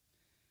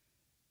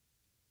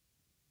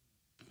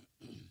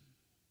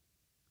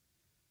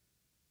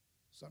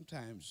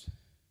 Sometimes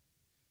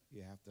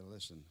you have to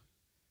listen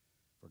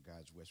for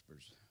God's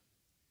whispers.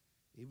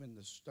 Even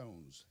the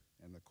stones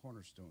and the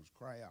cornerstones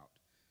cry out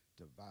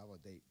to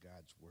validate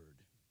God's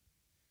word.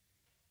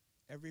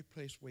 Every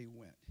place we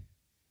went,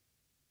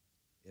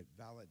 it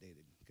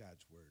validated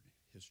God's word,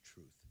 his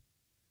truth.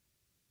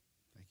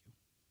 Thank you.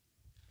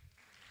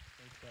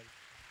 Thanks, buddy.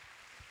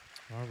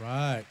 All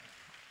right.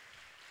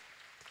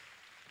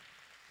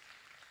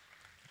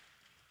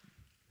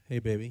 Hey,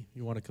 baby,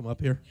 you want to come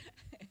up here?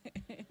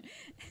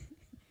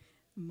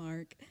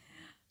 Mark.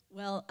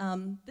 Well,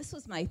 this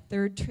was my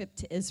 3rd trip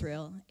to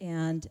Israel,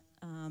 and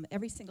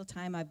every single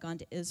time I've gone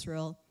to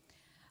Israel,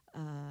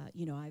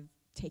 I've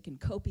taken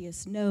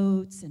copious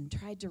notes and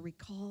tried to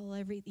recall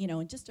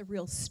and just a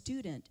real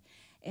student.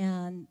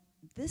 And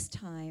this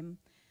time,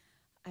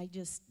 I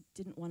just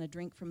didn't want to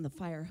drink from the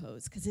fire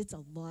hose, because it's a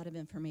lot of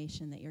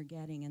information that you're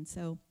getting. And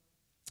so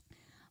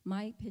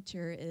my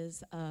picture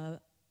is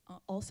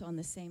also on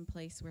the same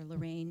place where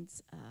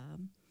Lorraine's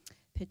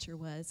picture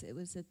was. It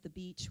was at the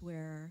beach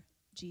where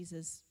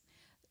Jesus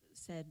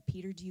said,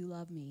 "Peter, do you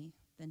love me?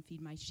 Then feed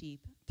my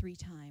sheep," 3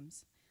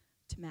 times,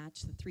 to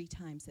match the 3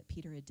 times that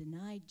Peter had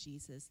denied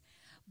Jesus.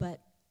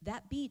 But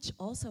that beach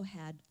also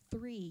had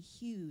 3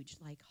 huge,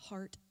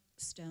 heart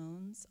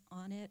stones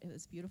on it. It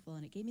was beautiful,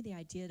 and it gave me the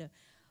idea to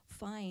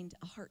find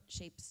a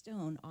heart-shaped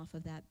stone off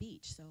of that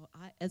beach. So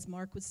as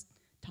Mark was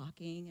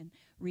talking and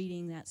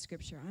reading that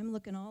scripture, I'm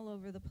looking all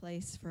over the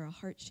place for a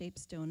heart-shaped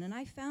stone, and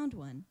I found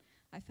one.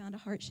 I found a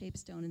heart-shaped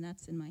stone, and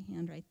that's in my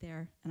hand right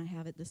there, and I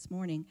have it this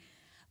morning.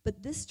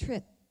 But this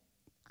trip,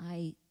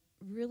 I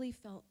really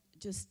felt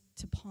just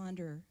to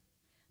ponder,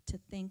 to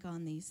think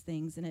on these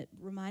things, and it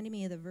reminded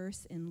me of the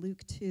verse in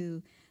Luke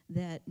 2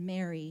 that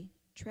Mary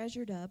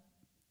treasured up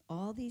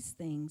all these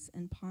things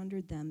and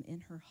pondered them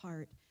in her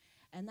heart.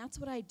 And that's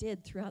what I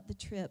did throughout the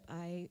trip.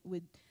 I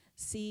would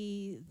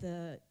see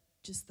the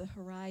just the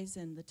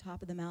horizon, the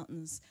top of the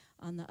mountains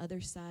on the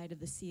other side of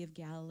the Sea of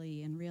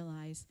Galilee, and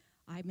realize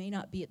I may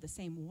not be at the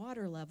same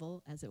water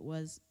level as it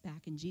was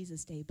back in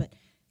Jesus' day, but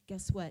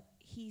guess what?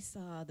 He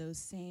saw those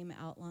same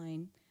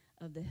outline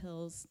of the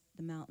hills,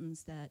 the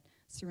mountains that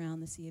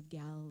surround the Sea of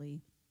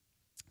Galilee,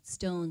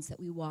 stones that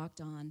we walked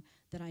on,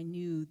 that I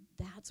knew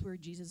that's where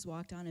Jesus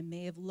walked on, and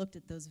may have looked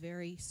at those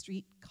very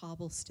street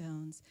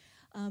cobblestones.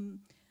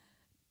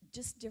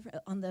 Just different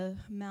on the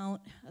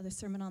Mount, the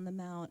Sermon on the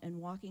Mount, and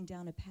walking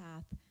down a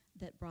path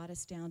that brought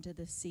us down to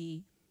the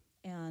sea,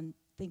 and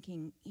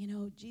thinking,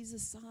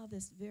 Jesus saw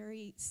this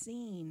very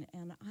scene,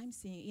 and I'm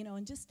seeing,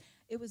 and just,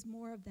 it was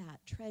more of that,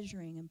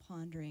 treasuring and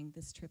pondering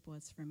this trip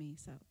was for me,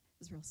 so it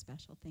was real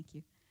special. Thank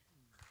you.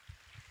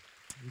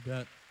 You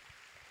bet.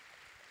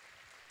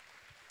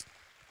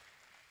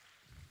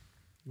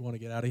 You want to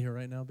get out of here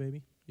right now,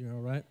 baby? You're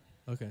all right?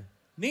 Okay.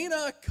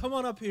 Nina, come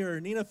on up here.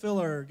 Nina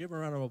Filler, give her a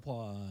round of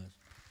applause.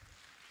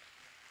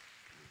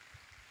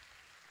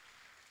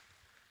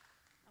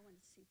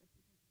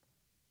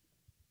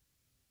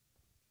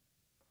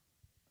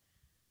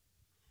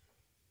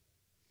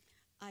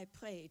 I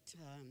prayed,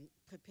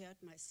 prepared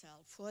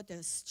myself for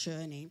this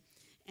journey,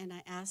 and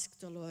I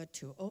asked the Lord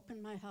to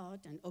open my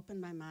heart and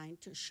open my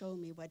mind to show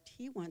me what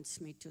He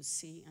wants me to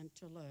see and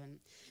to learn.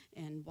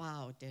 And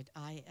wow, did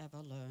I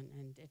ever learn,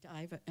 and did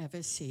I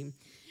ever see.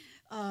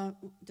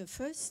 The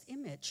first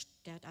image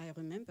that I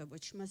remember,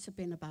 which must have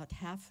been about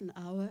half an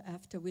hour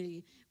after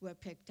we were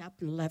picked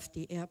up and left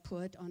the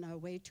airport on our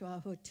way to our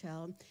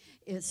hotel,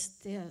 is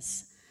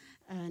this.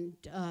 And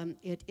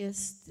it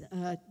is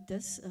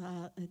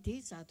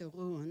these are the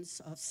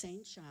ruins of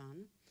St.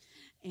 John,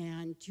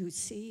 and you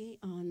see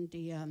on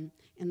the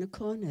in the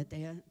corner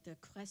there the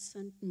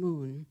crescent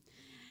moon,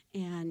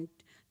 and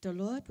the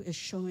Lord was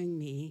showing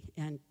me,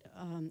 and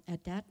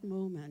at that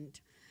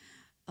moment,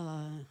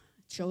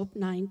 Job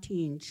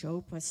 19,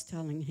 Job was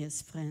telling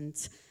his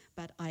friends,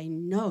 but I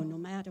know, no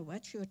matter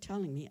what you're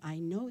telling me, I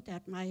know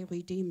that my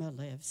Redeemer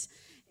lives.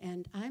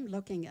 And I'm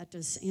looking at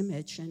this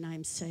image and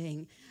I'm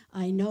saying,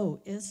 I know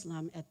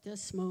Islam at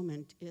this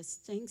moment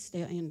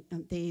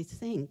they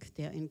think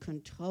they're in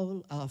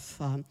control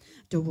of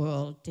the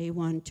world. They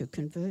want to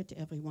convert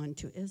everyone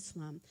to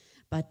Islam.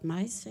 But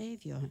my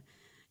Savior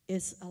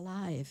is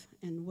alive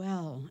and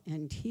well,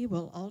 and He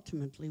will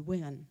ultimately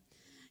win.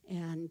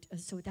 And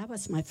so that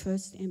was my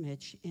first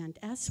image. And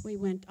as we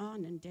went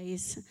on in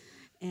days,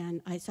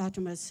 and I thought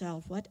to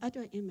myself, what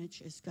other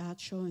image is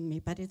God showing me?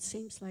 But it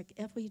seems like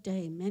every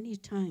day, many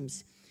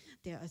times,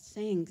 there are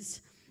things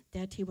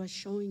that He was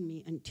showing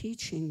me and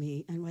teaching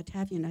me and what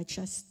have you. And I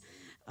just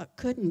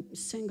couldn't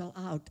single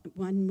out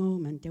one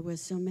moment. There were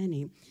so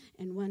many.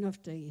 And one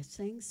of the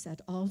things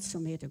that also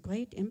made a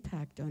great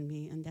impact on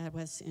me, and that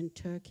was in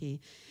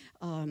Turkey,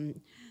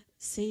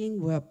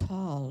 seeing where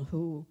Paul,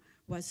 who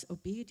was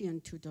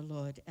obedient to the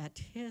Lord at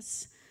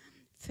his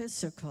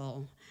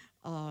physical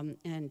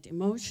and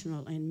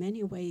emotional, in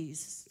many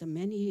ways, the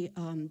many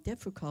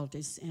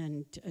difficulties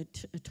and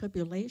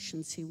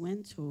tribulations he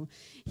went through,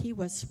 he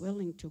was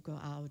willing to go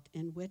out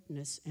and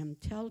witness and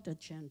tell the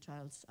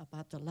Gentiles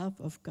about the love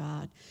of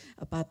God,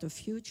 about the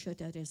future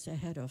that is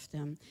ahead of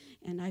them.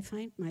 And I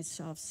find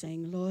myself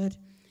saying, Lord,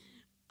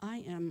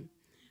 I am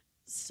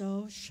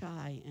so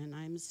shy and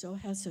I'm so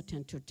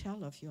hesitant to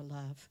tell of your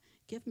love.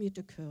 Give me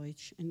the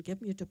courage and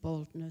give me the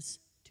boldness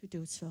to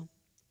do so.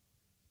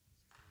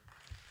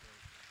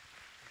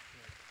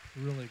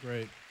 Really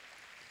great.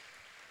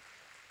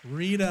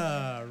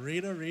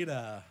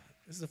 Rita.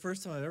 This is the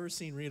first time I've ever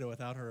seen Rita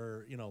without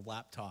her,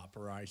 laptop,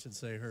 or I should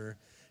say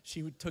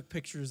she took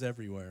pictures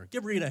everywhere.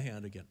 Give Rita a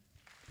hand again.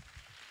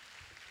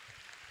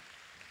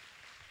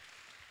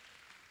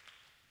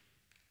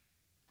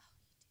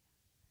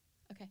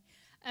 Okay.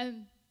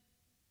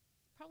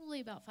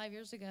 Probably about 5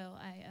 years ago,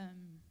 I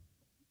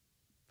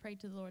prayed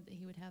to the Lord that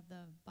He would have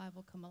the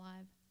Bible come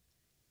alive.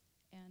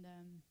 And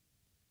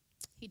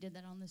He did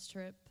that on this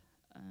trip.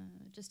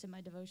 Just in my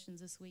devotions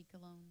this week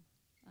alone,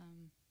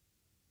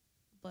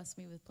 blessed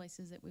me with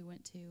places that we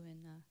went to,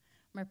 and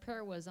my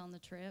prayer was on the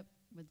trip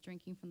with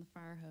drinking from the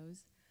fire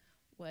hose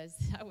was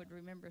I would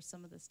remember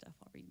some of the stuff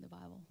while reading the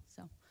Bible.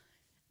 So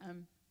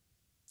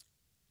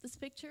this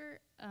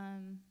picture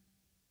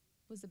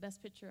was the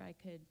best picture I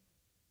could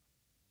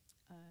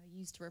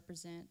use to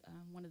represent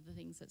one of the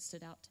things that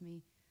stood out to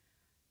me.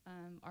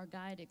 Our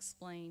guide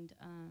explained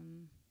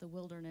the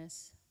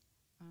wilderness.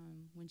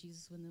 When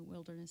Jesus was in the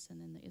wilderness and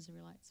then the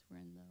Israelites were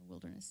in the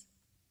wilderness.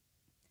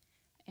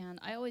 And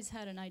I always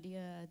had an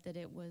idea that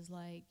it was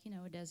like,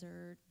 a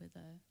desert with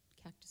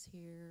a cactus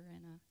here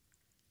and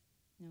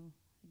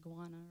a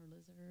iguana or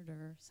lizard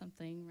or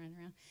something running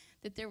around,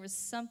 that there was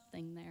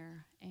something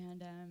there.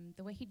 And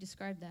the way he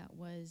described that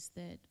was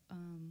that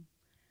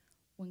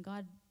when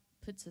God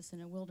puts us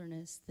in a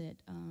wilderness, that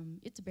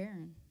it's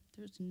barren.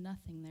 There's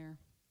nothing there.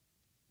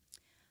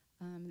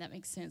 That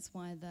makes sense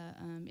why the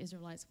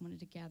Israelites wanted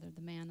to gather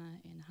the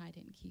manna and hide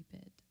it and keep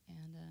it.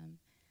 And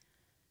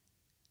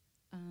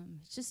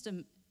it's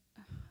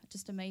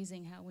just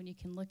amazing how when you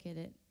can look at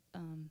it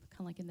kind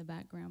of like in the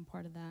background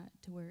part of that,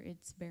 to where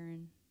it's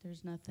barren,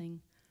 there's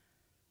nothing.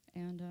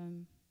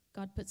 And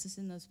God puts us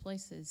in those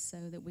places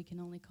so that we can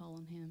only call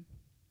on Him.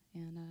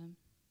 And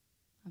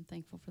I'm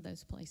thankful for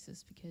those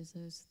places, because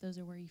those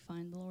are where you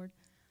find the Lord.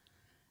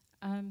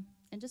 And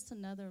just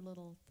another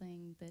little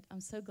thing, that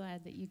I'm so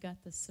glad that you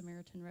got the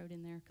Samaritan Road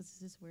in there, because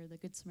this is where the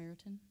Good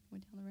Samaritan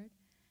went down the road.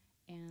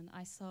 And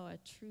I saw a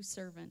true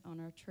servant on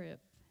our trip,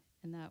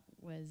 and that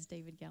was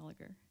David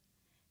Gallagher.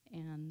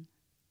 And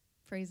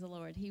praise the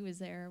Lord, he was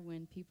there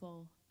when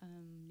people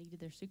needed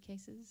their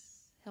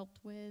suitcases helped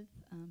with.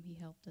 He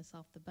helped us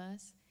off the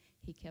bus.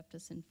 He kept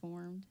us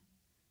informed,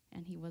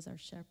 and he was our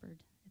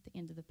shepherd at the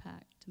end of the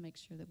pack to make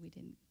sure that we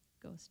didn't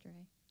go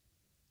astray.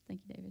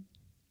 Thank you, David.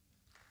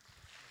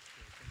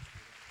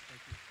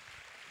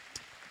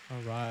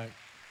 All right.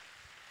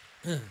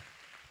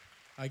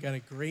 I got a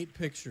great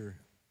picture,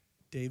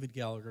 David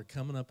Gallagher,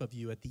 coming up of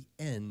you at the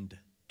end.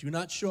 Do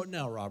not show it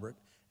now, Robert.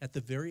 At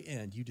the very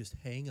end, you just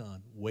hang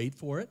on. Wait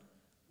for it.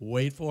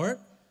 Wait for it.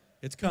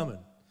 It's coming.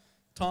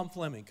 Tom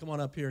Fleming, come on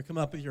up here. Come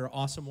up with your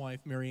awesome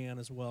wife, Marianne,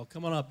 as well.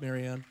 Come on up,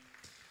 Marianne.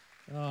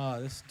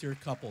 This dear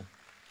couple.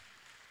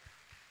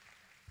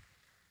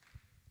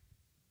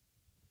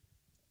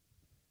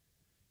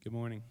 Good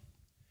morning.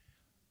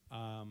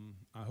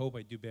 I hope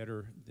I do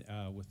better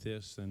with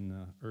this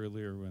than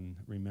earlier when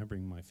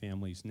remembering my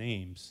family's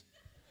names.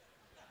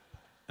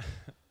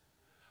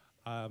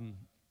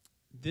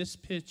 This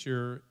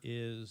picture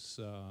is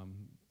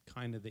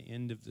kind of the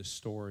end of the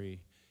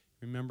story.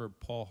 Remember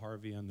Paul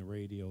Harvey on the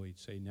radio, he'd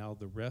say, now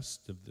the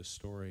rest of the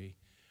story.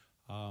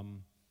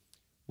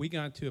 We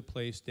got to a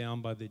place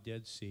down by the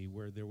Dead Sea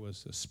where there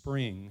was a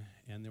spring,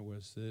 and there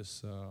was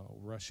this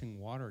rushing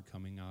water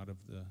coming out of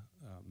the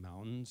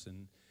mountains,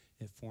 and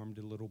it formed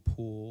a little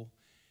pool.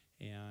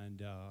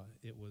 And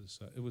it was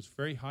a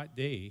very hot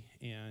day,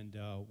 and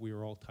we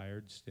were all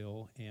tired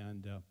still,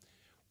 and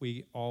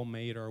we all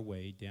made our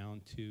way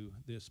down to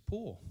this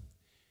pool.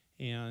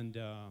 And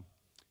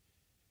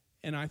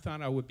I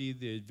thought I would be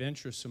the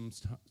adventuresome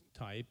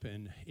type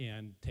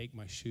and take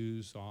my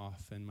shoes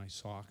off and my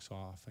socks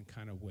off and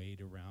kind of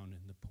wade around in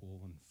the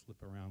pool and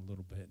flip around a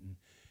little bit.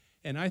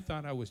 And I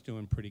thought I was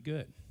doing pretty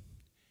good.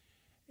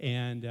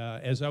 And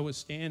as I was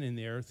standing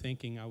there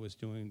thinking I was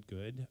doing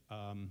good,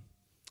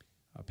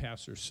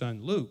 Pastor's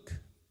son Luke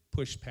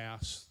pushed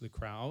past the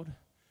crowd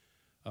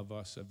of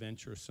us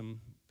adventuresome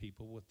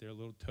people with their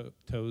little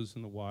toes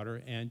in the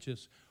water and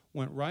just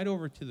went right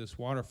over to this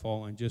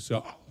waterfall and just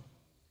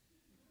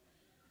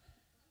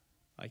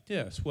like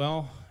this.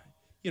 Well,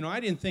 you know, I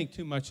didn't think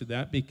too much of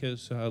that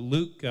because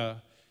Luke,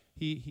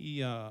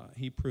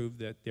 he proved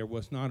that there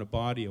was not a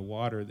body of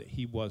water that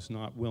he was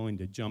not willing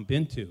to jump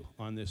into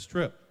on this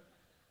trip.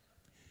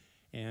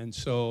 And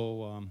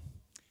so,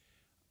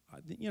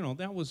 you know,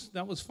 that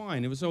was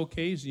fine. It was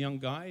okay. He's a young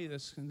guy.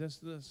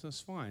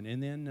 That's fine.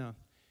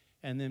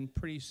 And then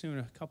pretty soon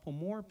a couple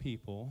more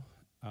people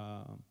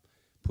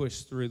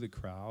pushed through the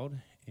crowd,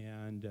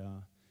 and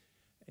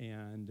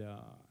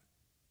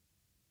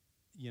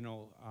you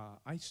know,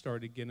 I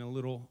started getting a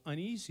little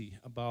uneasy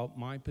about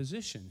my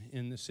position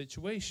in the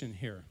situation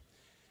here.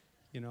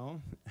 You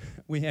know,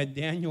 we had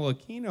Daniel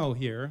Aquino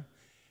here,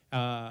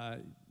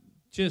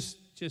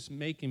 just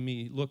making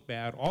me look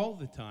bad all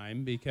the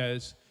time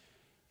because,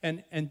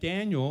 and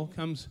Daniel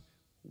comes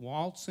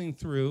waltzing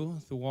through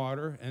the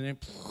water, and then,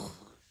 oh,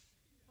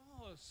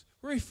 it's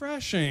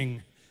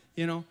refreshing,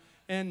 you know,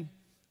 and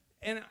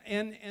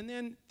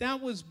then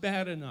that was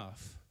bad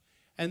enough,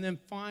 and then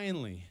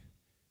finally,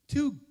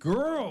 two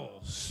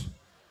girls,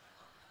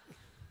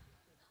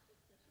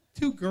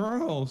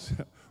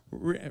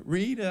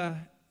 Rita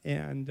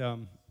and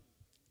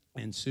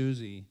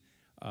Susie,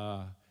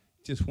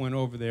 just went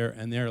over there,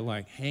 and they're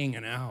like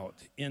hanging out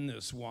in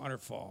this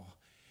waterfall,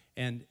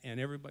 and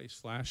everybody's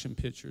flashing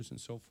pictures and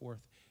so forth,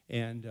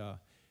 and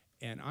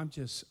I'm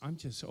just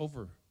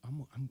over.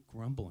 I'm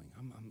grumbling.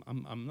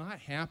 I'm not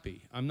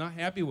happy. I'm not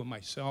happy with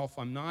myself.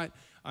 I'm not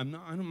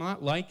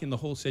liking the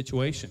whole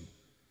situation.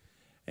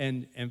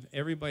 And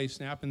everybody's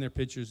snapping their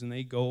pictures, and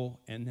they go,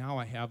 and now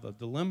I have a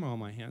dilemma on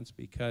my hands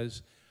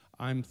because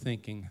I'm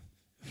thinking,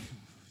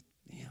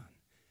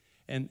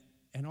 man.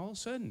 And all of a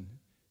sudden,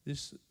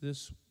 this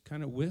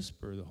kind of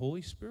whisper, the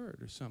Holy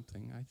Spirit or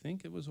something, I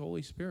think it was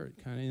Holy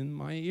Spirit kind of in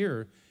my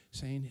ear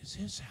saying, is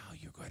this how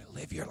you're going to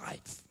live your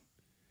life?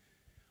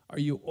 Are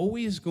you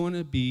always going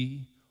to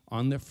be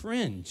on the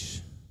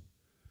fringe?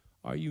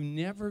 Are you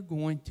never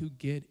going to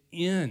get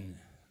in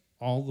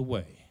all the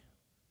way?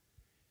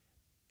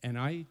 And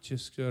I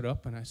just stood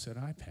up and I said,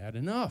 I've had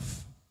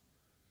enough.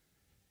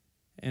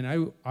 And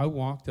I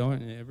walked out,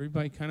 and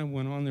everybody kind of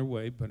went on their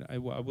way, but I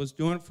was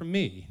doing it for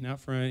me, not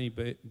for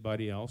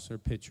anybody else or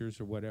pictures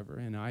or whatever.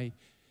 And I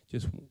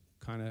just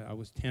I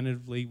was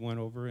tentatively went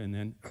over, and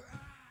then,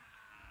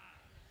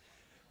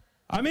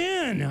 I'm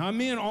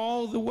in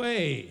all the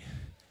way.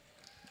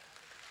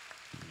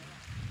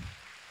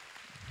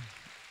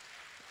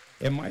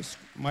 And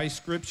my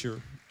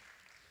scripture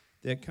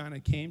that kind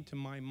of came to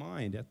my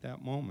mind at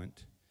that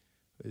moment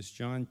is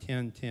John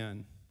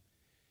 10:10.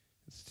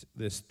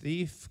 This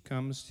thief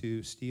comes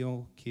to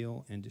steal,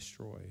 kill, and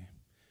destroy.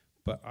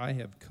 But I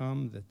have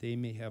come that they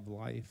may have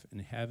life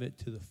and have it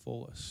to the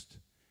fullest.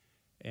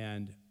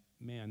 And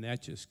man,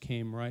 that just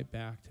came right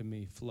back to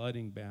me,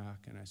 flooding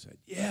back. And I said,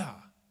 yeah,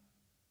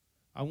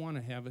 I want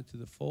to have it to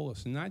the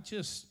fullest. And not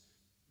just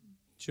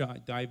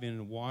dive in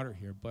the water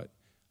here, but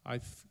I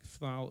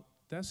felt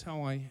that's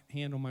how I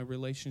handle my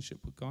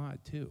relationship with God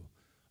too.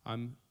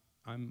 I'm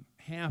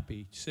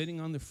happy sitting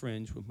on the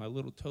fringe with my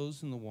little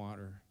toes in the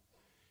water,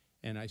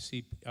 and I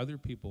see other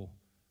people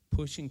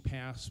pushing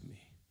past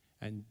me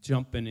and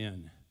jumping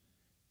in,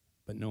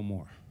 but no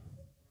more.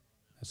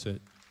 That's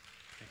it.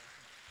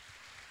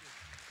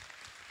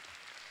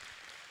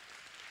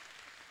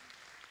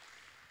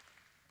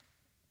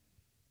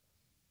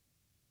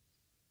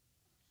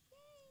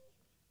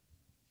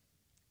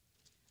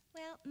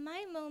 Well,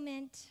 my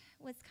moment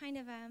was kind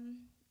of,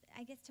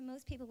 I guess to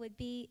most people would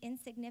be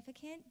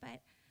insignificant,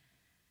 but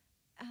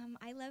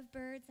I love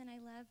birds and I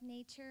love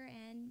nature,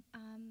 and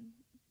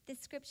this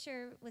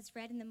scripture was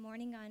read in the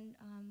morning on,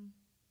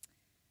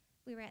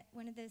 we were at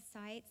one of those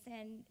sites,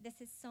 and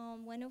this is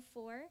Psalm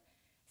 104,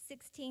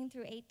 16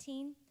 through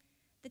 18.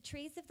 The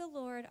trees of the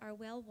Lord are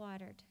well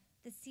watered,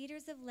 the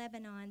cedars of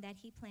Lebanon that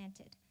he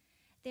planted.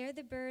 There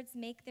the birds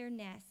make their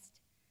nest.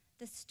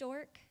 The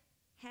stork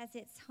has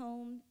its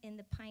home in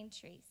the pine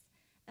trees.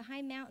 The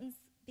high mountains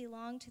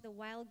belong to the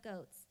wild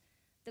goats.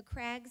 The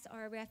crags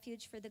are a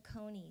refuge for the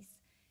conies.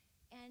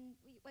 And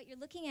what you're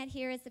looking at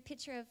here is a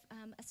picture of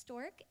a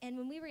stork. And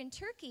when we were in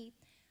Turkey,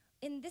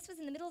 this was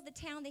in the middle of the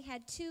town, they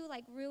had two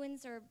like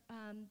ruins or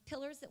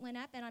pillars that went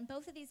up, and on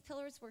both of these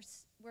pillars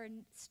were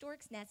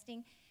storks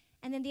nesting.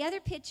 And then the other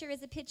picture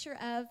is a picture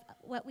of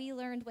what we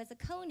learned was a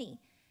coney,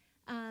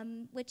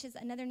 which is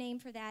another name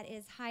for that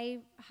is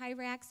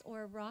hyrax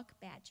or rock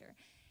badger.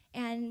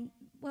 And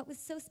what was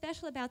so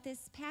special about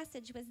this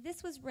passage was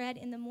this was read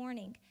in the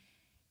morning.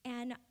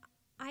 And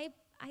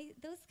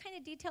those kind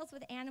of details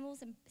with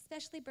animals, and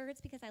especially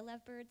birds, because I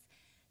love birds,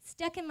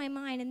 stuck in my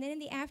mind. And then in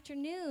the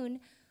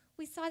afternoon,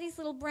 we saw these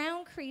little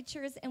brown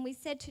creatures, and we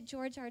said to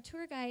George, our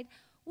tour guide,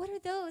 what are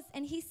those?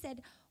 And he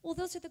said, well,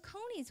 those are the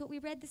conies, what we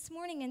read this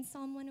morning in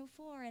Psalm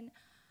 104. And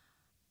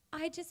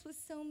I just was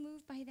so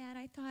moved by that.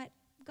 I thought,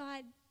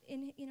 God,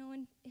 in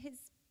his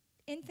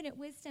infinite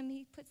wisdom,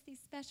 he puts these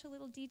special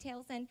little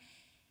details. And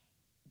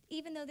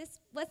even though this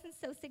wasn't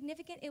so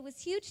significant, it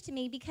was huge to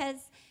me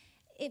because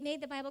it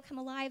made the Bible come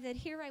alive, that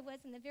here I was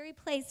in the very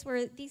place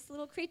where these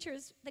little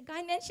creatures that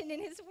God mentioned in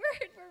his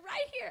word were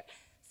right here.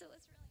 So it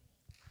was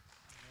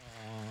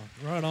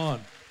really right on.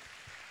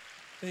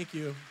 Thank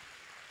you.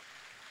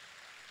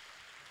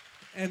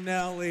 And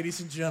now,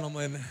 ladies and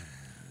gentlemen,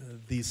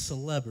 the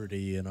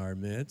celebrity in our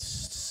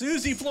midst,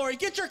 Susie Flory.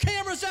 Get your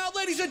cameras out,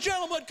 ladies and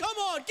gentlemen. Come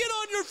on, get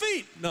on your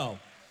feet. No,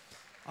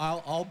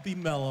 I'll be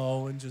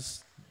mellow and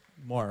just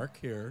Mark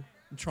here.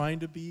 I'm trying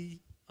to be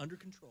under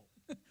control.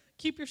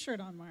 Keep your shirt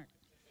on, Mark.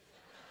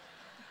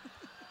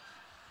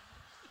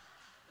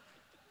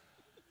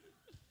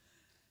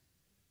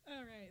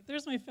 All right,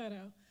 there's my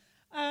photo.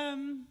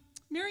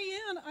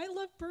 Marianne, I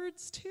love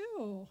birds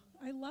too.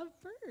 I love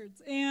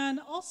birds. And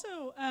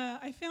also,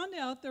 I found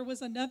out there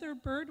was another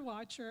bird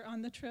watcher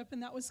on the trip,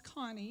 and that was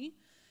Connie.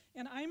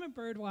 And I'm a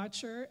bird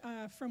watcher.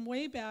 From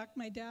way back,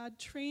 my dad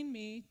trained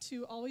me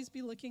to always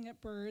be looking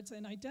at birds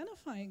and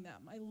identifying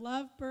them. I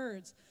love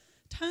birds.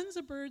 Tons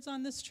of birds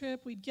on this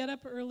trip. We'd get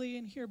up early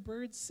and hear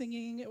birds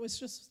singing. It was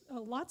just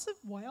lots of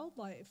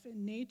wildlife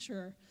and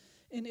nature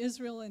in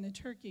Israel and in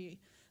Turkey.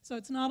 So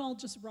it's not all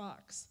just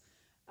rocks.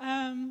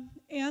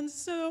 And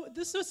so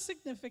this was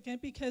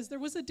significant because there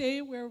was a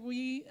day where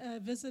we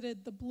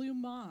visited the Blue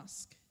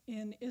Mosque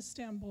in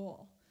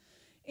Istanbul.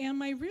 And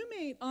my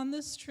roommate on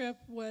this trip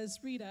was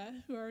Rita,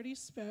 who already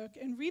spoke.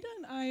 And Rita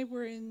and I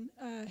were in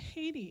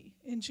Haiti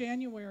in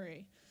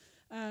January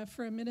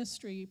for a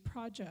ministry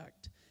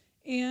project.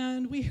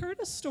 And we heard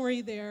a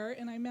story there,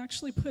 and I'm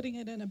actually putting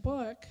it in a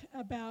book,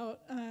 about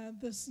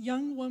this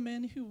young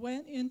woman who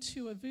went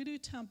into a voodoo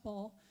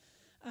temple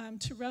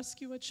to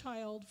rescue a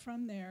child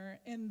from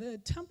there. And the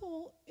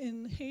temple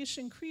in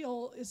Haitian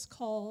Creole is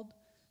called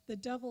the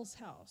Devil's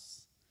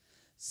House.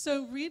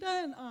 So Rita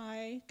and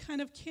I kind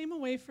of came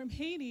away from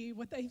Haiti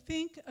with, I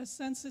think, a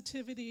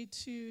sensitivity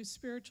to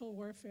spiritual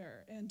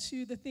warfare and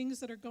to the things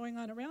that are going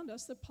on around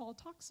us that Paul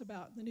talks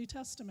about in the New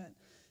Testament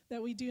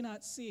that we do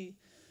not see.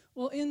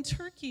 Well, in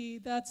Turkey,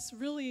 that's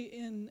really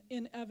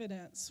in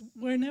evidence.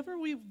 Whenever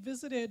we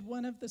visited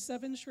one of the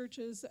 7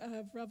 churches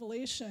of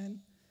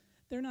Revelation,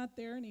 they're not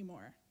there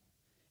anymore.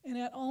 And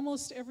at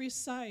almost every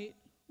site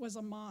was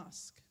a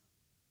mosque,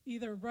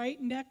 either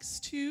right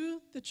next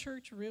to the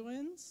church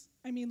ruins,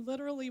 I mean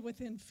literally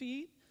within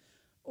feet,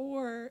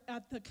 or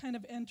at the kind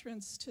of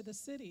entrance to the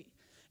city.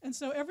 And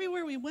so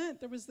everywhere we went,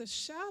 there was this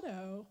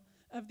shadow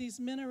of these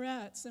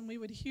minarets, and we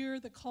would hear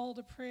the call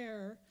to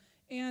prayer,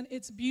 and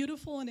it's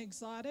beautiful and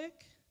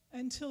exotic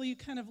until you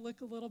kind of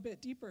look a little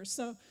bit deeper.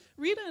 So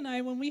Rita and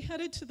I, when we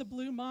headed to the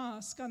Blue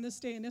Mosque on this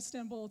day in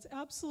Istanbul, it's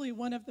absolutely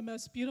one of the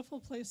most beautiful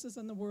places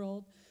in the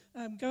world.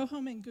 Go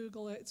home and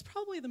Google it. It's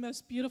probably the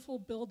most beautiful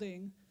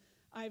building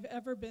I've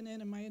ever been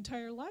in my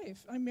entire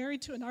life. I'm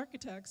married to an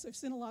architect, so I've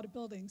seen a lot of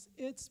buildings.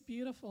 It's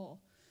beautiful.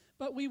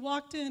 But we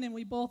walked in and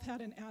we both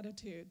had an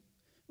attitude.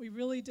 We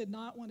really did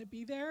not want to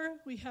be there.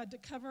 We had to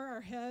cover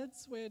our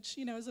heads, which,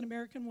 as an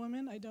American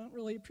woman, I don't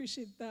really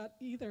appreciate that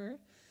either.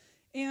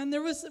 And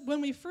when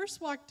we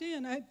first walked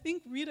in, I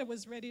think Rita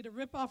was ready to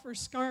rip off her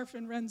scarf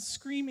and run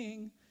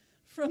screaming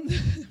from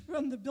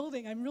the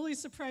building. I'm really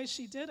surprised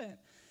she didn't.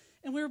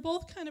 And we were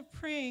both kind of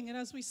praying, and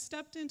as we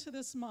stepped into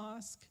this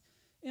mosque,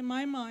 in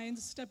my mind,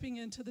 stepping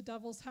into the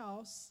devil's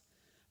house,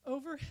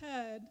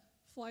 overhead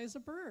flies a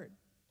bird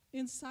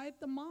inside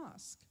the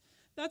mosque.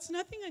 That's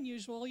nothing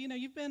unusual.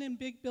 You've been in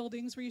big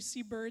buildings where you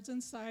see birds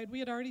inside. We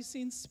had already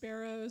seen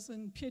sparrows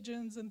and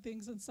pigeons and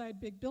things inside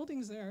big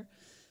buildings there.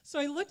 So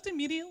I looked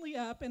immediately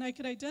up, and I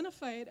could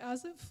identify it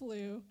as it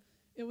flew.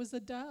 It was a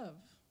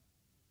dove.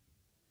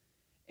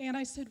 And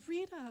I said,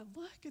 Rita,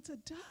 look, it's a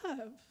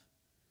dove.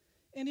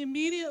 And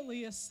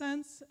immediately a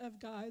sense of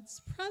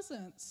God's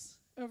presence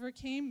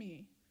overcame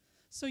me.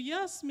 So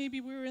yes,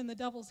 maybe we were in the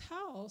devil's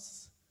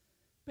house,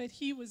 but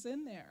he was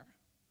in there.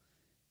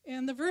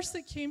 And the verse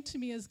that came to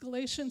me is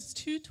Galatians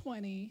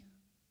 2:20,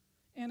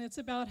 and it's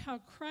about how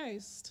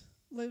Christ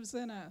lives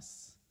in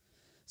us.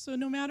 So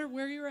no matter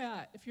where you're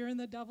at, if you're in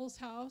the devil's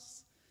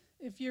house,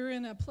 if you're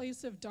in a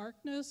place of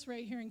darkness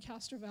right here in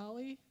Castro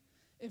Valley,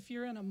 if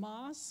you're in a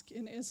mosque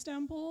in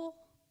Istanbul,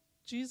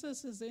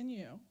 Jesus is in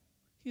you.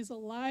 He's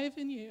alive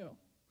in you,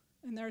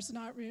 and there's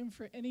not room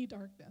for any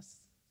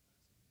darkness.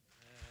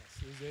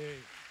 Susie.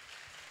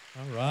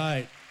 All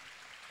right.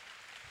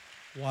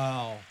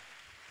 Wow.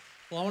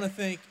 Well, I want to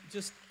thank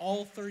just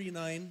all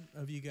 39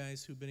 of you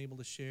guys who've been able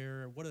to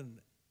share. What an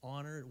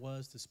honor it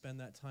was to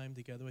spend that time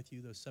together with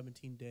you, those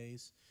 17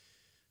 days.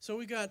 So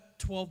we got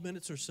 12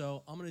 minutes or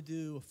so. I'm going to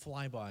do a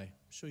flyby,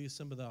 show you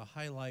some of the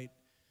highlight.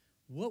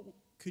 What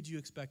could you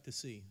expect to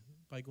see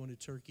by going to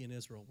Turkey and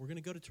Israel? We're going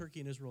to go to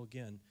Turkey and Israel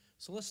again.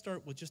 So let's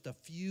start with just a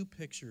few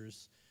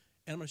pictures,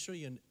 and I'm going to show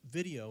you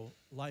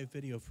a live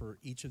video for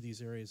each of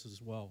these areas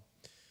as well.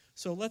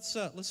 So let's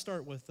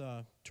start with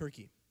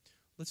Turkey.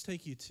 Let's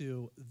take you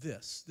to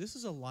this. This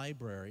is a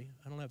library.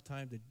 I don't have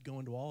time to go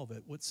into all of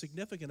it. What's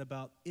significant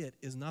about it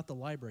is not the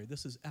library.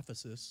 This is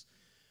Ephesus,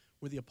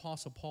 where the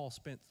Apostle Paul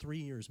spent 3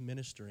 years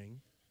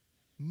ministering.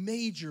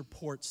 Major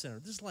port center.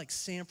 This is like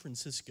San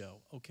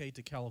Francisco, okay,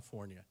 to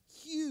California.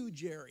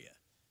 Huge area.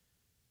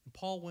 And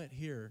Paul went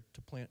here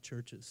to plant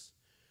churches.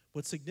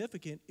 What's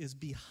significant is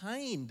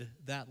behind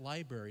that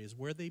library is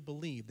where they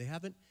believe. They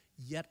haven't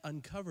yet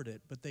uncovered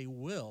it, but they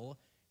will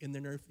in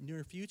the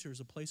near future, is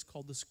a place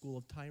called the School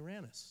of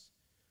Tyrannus.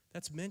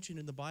 That's mentioned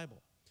in the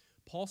Bible.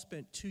 Paul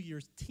spent 2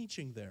 years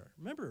teaching there.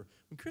 Remember,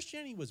 when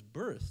Christianity was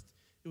birthed,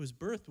 it was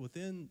birthed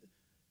within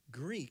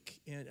Greek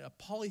and a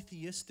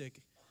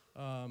polytheistic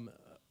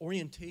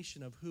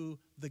orientation of who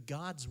the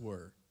gods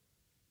were.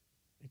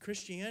 In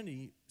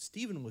Christianity,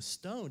 Stephen was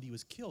stoned. He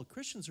was killed.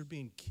 Christians are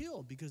being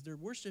killed because they're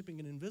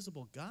worshiping an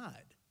invisible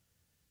God.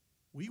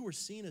 We were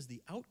seen as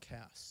the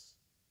outcasts.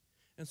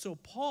 And so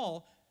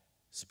Paul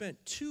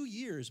spent 2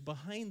 years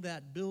behind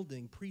that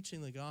building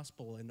preaching the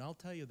gospel. And I'll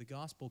tell you, the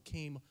gospel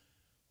came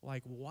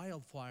like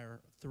wildfire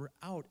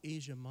throughout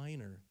Asia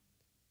Minor.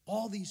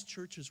 All these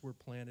churches were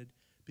planted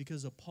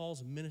because of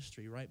Paul's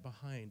ministry right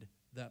behind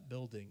that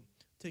building.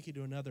 Take you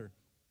to another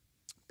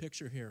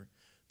picture here.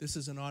 This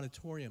is an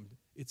auditorium.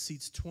 It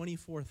seats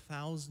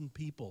 24,000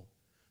 people.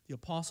 The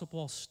Apostle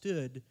Paul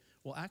stood,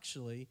 well,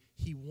 actually,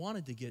 he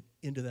wanted to get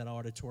into that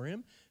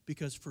auditorium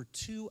because for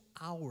 2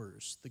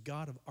 hours, the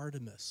god of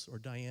Artemis, or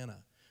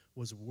Diana,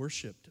 was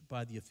worshipped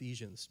by the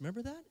Ephesians.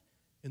 Remember that?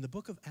 In the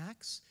book of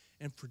Acts?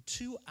 And for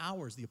 2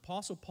 hours, the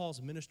Apostle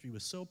Paul's ministry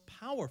was so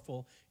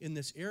powerful in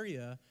this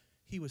area,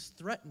 he was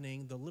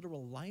threatening the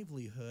literal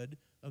livelihood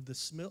of the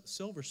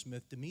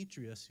silversmith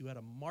Demetrius, who had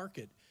a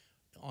market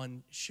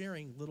on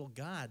sharing little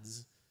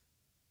gods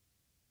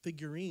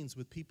figurines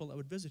with people that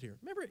would visit here.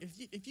 Remember,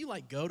 if you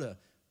like go to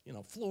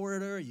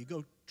Florida, or you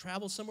go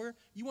travel somewhere,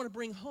 you want to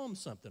bring home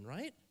something,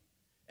 right?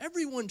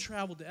 Everyone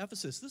traveled to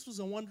Ephesus. This was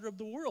a wonder of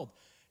the world.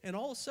 And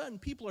all of a sudden,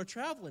 people are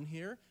traveling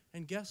here,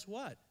 and guess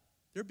what?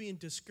 They're being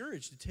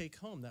discouraged to take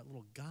home that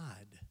little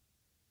god,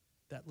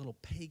 that little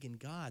pagan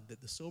god,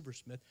 that the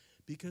silversmith,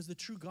 because the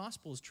true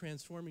gospel is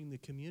transforming the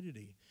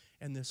community.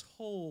 And this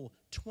whole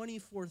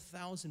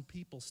 24,000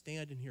 people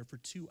stand in here for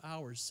 2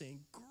 hours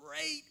saying,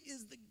 "Great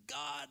is the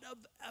God of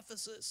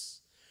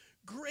Ephesus.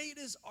 Great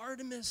is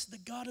Artemis, the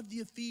god of the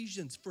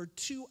Ephesians." For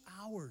 2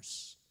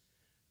 hours,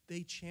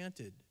 they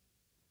chanted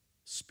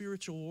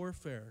spiritual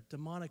warfare,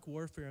 demonic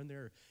warfare in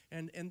there.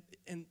 And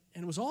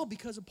it was all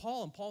because of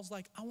Paul. And Paul's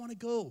like, I want to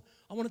go.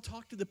 I want to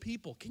talk to the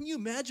people. Can you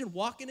imagine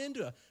walking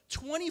into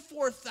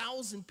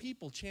 24,000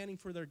 people chanting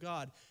for their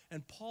God?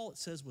 And Paul, it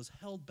says, was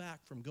held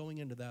back from going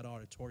into that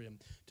auditorium.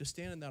 To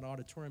stand in that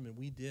auditorium, and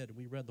we did.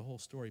 We read the whole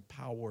story.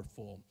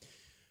 Powerful.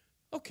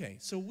 Okay,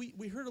 so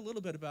we heard a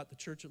little bit about the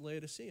church at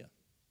Laodicea.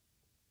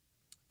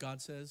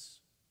 God says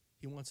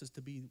he wants us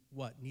to be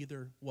what?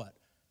 Neither what?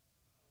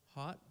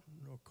 Hot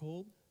nor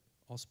cold.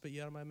 I'll spit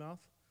you out of my mouth.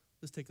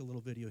 Let's take a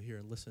little video here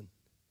and listen.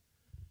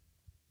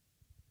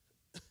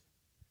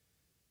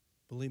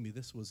 Believe me,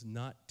 this was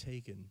not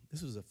taken.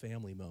 This was a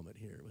family moment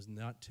here. It was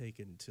not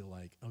taken to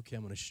like, okay,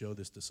 I'm going to show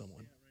this to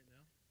someone. Yeah, right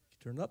now.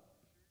 Turn it up.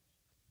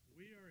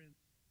 We are in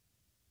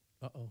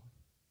Uh-oh.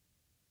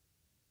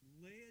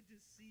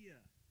 Laodicea.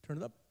 Turn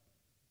it up.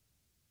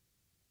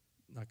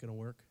 Not going to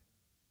work.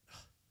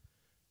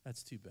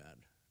 That's too bad,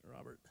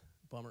 Robert.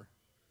 Bummer.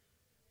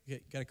 You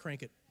got to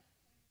crank it.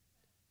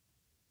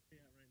 Yeah,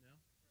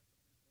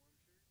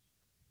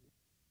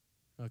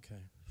 right now.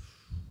 Okay.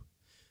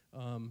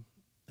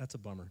 That's a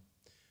bummer.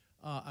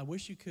 I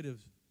wish you could have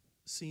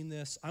seen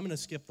this. I'm going to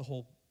skip the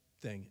whole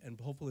thing, and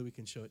hopefully we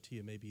can show it to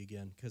you maybe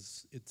again,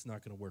 because it's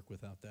not going to work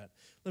without that.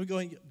 Let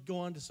me go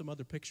on to some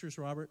other pictures,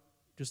 Robert.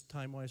 Just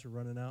time-wise, we're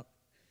running out.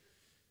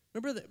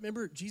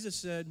 Remember Jesus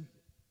said,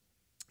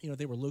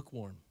 they were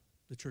lukewarm,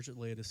 the church at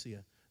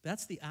Laodicea.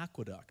 That's the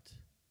aqueduct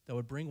that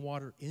would bring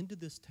water into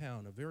this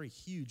town, a very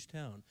huge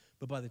town.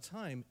 But by the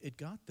time it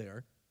got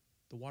there,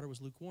 the water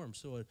was lukewarm.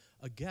 So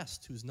a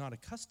guest who's not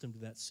accustomed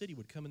to that city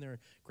would come in there and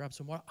grab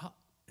some water,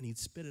 and he'd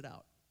spit it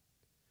out.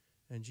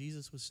 And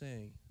Jesus was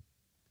saying,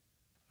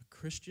 a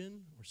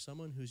Christian or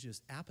someone who's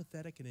just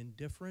apathetic and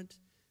indifferent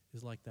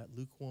is like that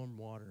lukewarm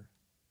water.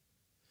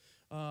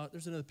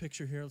 There's another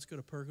picture here. Let's go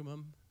to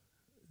Pergamum.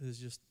 This is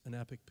just an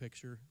epic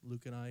picture.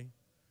 Luke and I,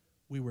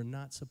 we were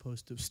not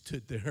supposed to have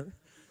stood there.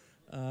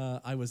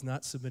 I was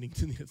not submitting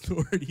to the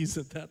authorities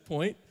at that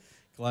point.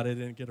 Glad I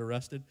didn't get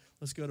arrested.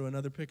 Let's go to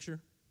another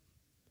picture.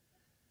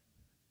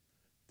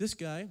 This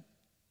guy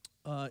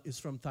is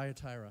from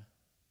Thyatira.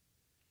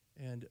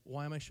 And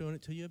why am I showing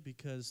it to you?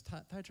 Because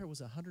Thyatira was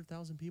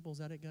 100,000 people. Is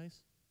that it,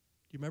 guys?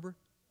 Do you remember?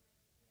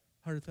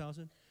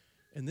 100,000?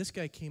 And this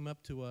guy came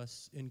up to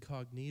us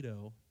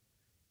incognito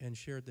and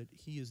shared that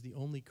he is the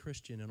only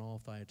Christian in all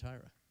of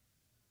Thyatira.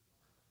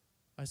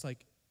 I was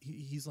like,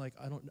 he's like,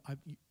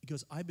 he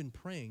goes, I've been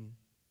praying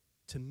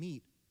to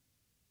meet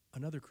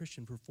another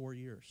Christian for 4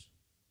 years.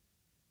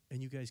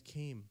 And you guys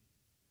came,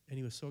 and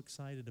he was so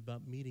excited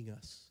about meeting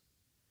us.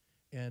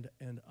 And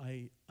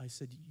I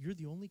said, you're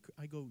the only,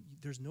 I go,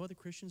 there's no other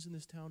Christians in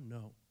this town?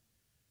 No.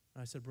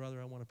 And I said,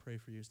 brother, I want to pray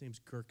for you. His name's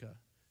Gurka,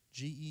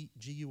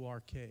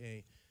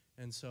 Gurka.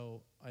 And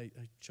so I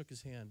shook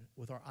his hand.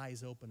 With our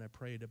eyes open, I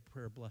prayed a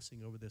prayer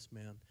blessing over this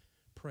man.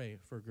 Pray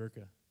for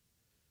Gurka.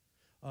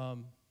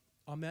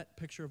 Ahmet,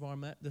 picture of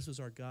Ahmet. This is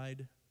our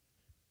guide,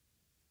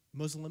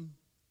 Muslim.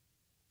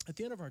 At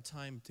the end of our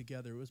time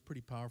together, it was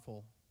pretty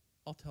powerful.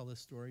 I'll tell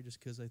this story just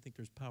because I think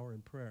there's power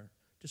in prayer.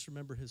 Just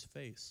remember his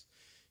face.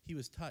 He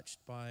was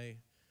touched by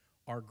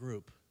our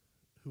group,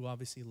 who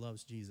obviously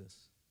loves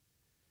Jesus.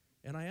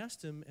 And I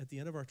asked him at the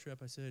end of our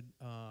trip, I said,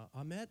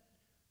 Ahmet,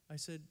 I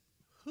said,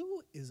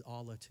 who is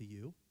Allah to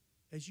you?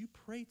 As you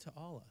pray to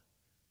Allah,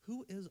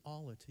 who is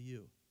Allah to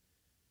you?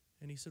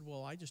 And he said,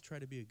 well, I just try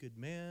to be a good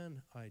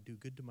man. I do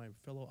good to my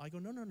fellow. I go,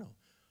 no.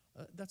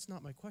 That's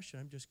not my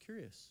question. I'm just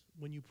curious.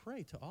 When you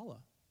pray to Allah,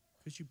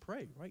 because you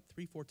pray, right,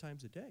 3-4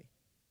 times a day,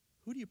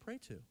 who do you pray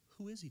to?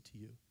 Who is he to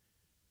you?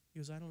 He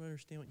goes, I don't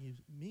understand what you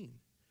mean.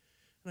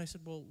 And I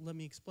said, well, let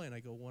me explain. I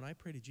go, when I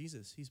pray to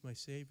Jesus, he's my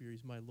Savior,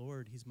 he's my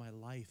Lord, he's my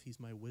life, he's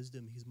my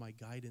wisdom, he's my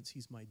guidance,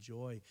 he's my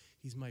joy,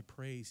 he's my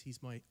praise,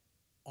 he's my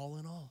all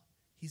in all.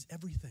 He's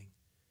everything.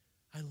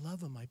 I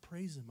love him, I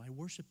praise him, I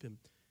worship him.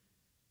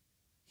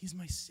 He's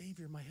my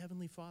Savior, my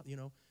Heavenly Father,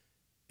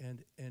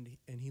 And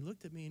he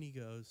looked at me and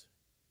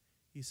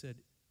he said,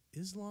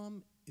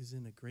 Islam is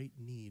in a great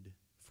need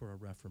for a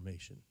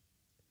reformation.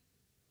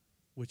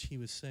 Which he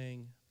was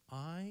saying,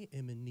 I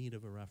am in need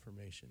of a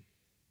reformation.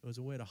 It was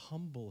a way to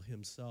humble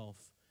himself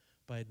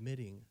by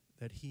admitting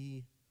that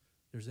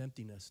there's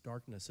emptiness,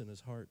 darkness in his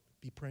heart.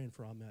 Be praying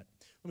for Ahmet.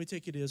 Let me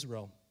take you to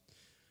Israel.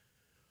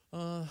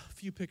 A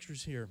few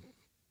pictures here.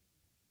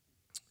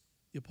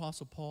 The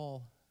Apostle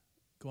Paul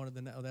going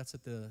to that's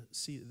at the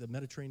sea, the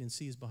Mediterranean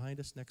Sea is behind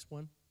us. Next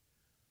one.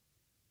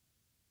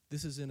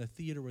 This is in a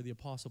theater where the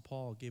Apostle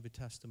Paul gave a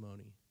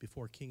testimony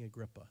before King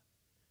Agrippa.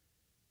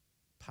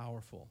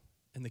 Powerful.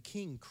 And the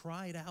king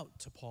cried out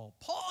to Paul,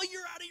 Paul,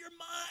 you're out of your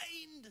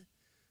mind.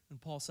 And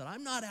Paul said,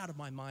 I'm not out of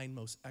my mind,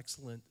 most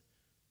excellent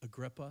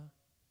Agrippa.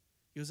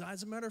 He goes,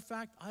 as a matter of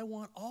fact, I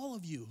want all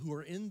of you who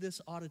are in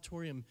this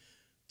auditorium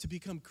to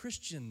become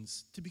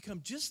Christians, to become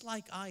just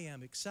like I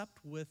am,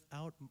 except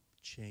without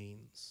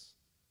chains.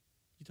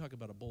 You talk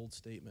about a bold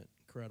statement.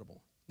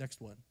 Incredible.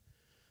 Next one.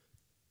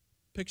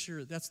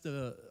 Picture, that's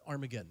the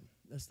Armageddon.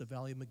 That's the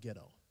Valley of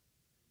Megiddo.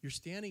 You're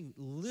standing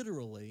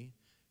literally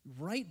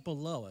right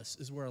below us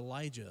is where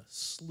Elijah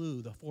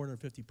slew the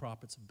 450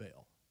 prophets of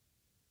Baal.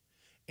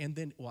 And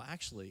then, well,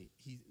 actually,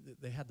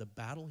 they had the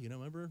battle,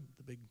 remember?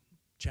 The big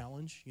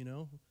challenge,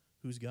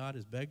 whose God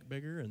is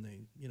bigger, and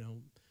they,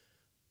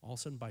 all of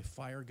a sudden by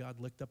fire, God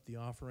licked up the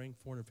offering.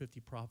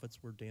 450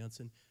 prophets were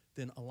dancing.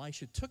 Then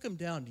Elisha took him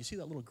down. Do you see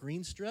that little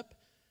green strip?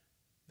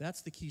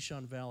 That's the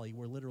Kishon Valley,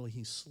 where literally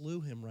he slew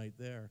him right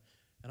there.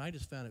 And I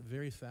just found it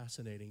very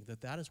fascinating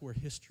that is where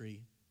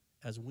history,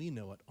 as we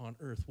know it on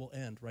earth, will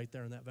end, right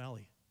there in that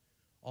valley.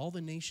 All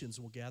the nations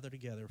will gather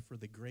together for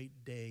the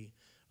great day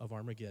of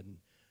Armageddon.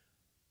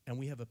 And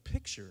we have a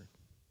picture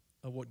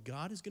of what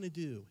God is going to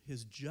do,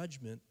 his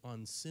judgment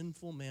on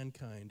sinful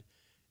mankind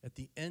at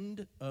the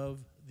end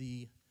of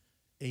the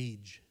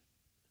age.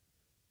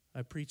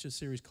 I preach a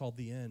series called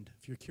The End.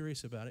 If you're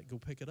curious about it, go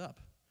pick it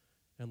up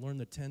and learn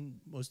the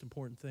 10 most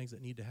important things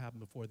that need to happen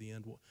before the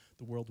end.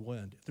 The world will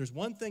end. If there's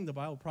one thing the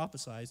Bible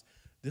prophesies,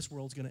 this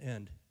world's going to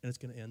end, and it's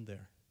going to end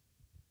there.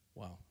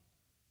 Wow.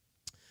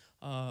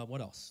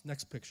 What else?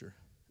 Next picture.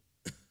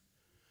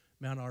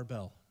 Mount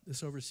Arbel.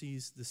 This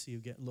oversees the Sea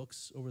of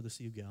looks over the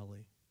Sea of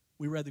Galilee.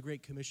 We read the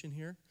Great Commission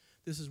here.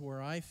 This is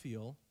where I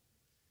feel,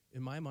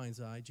 in my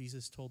mind's eye,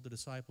 Jesus told the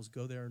disciples,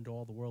 go there into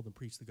all the world and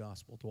preach the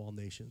gospel to all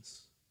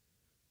nations.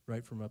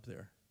 Right from up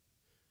there.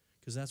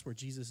 Because that's where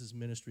Jesus'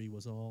 ministry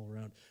was all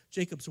around.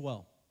 Jacob's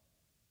well.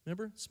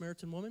 Remember,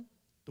 Samaritan woman?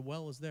 The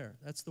well is there.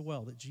 That's the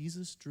well that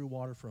Jesus drew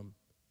water from.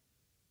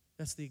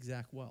 That's the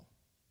exact well.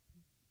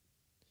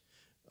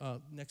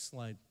 Next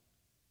slide.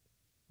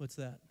 What's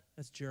that?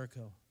 That's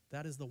Jericho.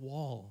 That is the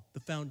wall,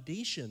 the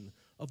foundation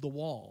of the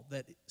wall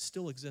that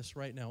still exists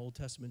right now, Old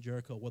Testament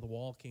Jericho, where the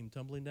wall came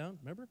tumbling down.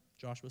 Remember?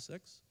 Joshua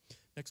 6.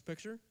 Next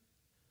picture.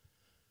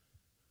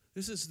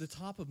 This is the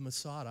top of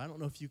Masada. I don't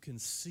know if you can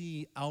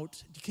see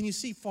out. Can you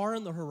see far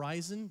on the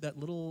horizon, that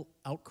little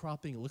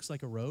outcropping? It looks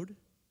like a road.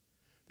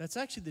 That's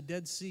actually the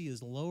Dead Sea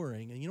is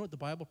lowering. And you know what the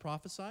Bible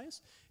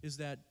prophesies? Is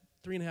that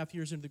 3.5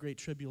 years into the Great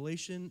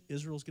Tribulation,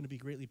 Israel's going to be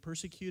greatly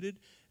persecuted,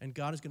 and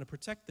God is going to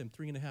protect them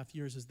 3.5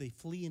 years as they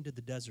flee into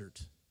the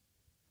desert.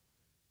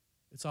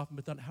 It's often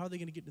been thought, how are they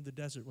going to get into the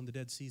desert when the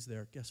Dead Sea's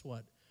there? Guess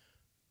what?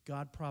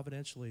 God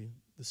providentially,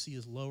 the sea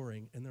is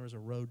lowering, and there is a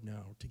road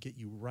now to get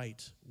you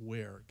right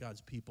where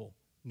God's people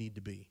need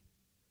to be.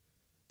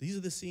 These are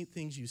the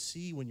things you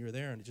see when you're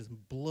there, and it just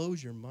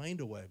blows your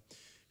mind away.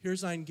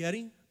 Here's Ein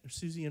Gedi,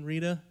 Susie and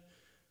Rita.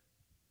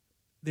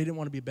 They didn't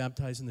want to be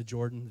baptized in the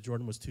Jordan. The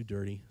Jordan was too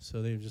dirty,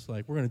 so they were just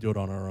like, we're going to do it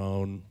on our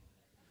own.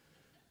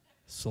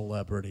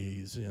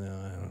 Celebrities, I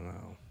don't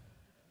know.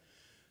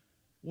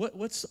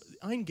 What's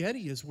Ein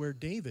Gedi is where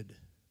David,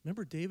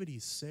 remember David, he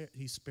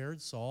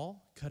spared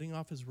Saul, cutting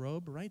off his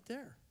robe right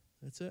there.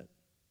 That's it.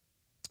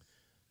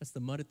 That's the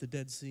mud at the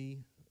Dead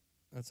Sea.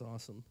 That's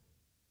awesome.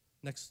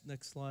 Next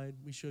slide.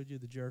 We showed you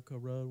the Jericho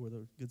Road where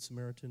the Good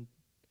Samaritan.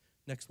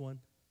 Next one.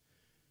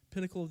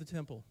 Pinnacle of the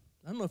temple.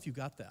 I don't know if you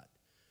got that.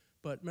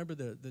 But remember,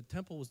 the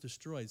temple was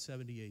destroyed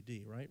 70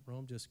 A.D., right?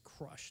 Rome just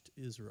crushed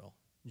Israel.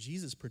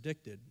 Jesus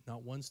predicted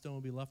not one stone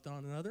will be left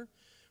on another.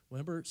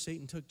 Remember,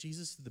 Satan took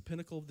Jesus to the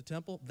pinnacle of the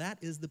temple? That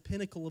is the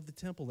pinnacle of the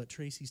temple that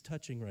Tracy's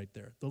touching right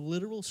there. The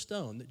literal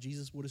stone that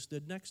Jesus would have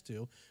stood next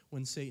to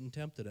when Satan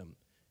tempted him.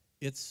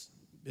 It's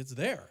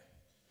there.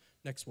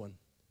 Next one.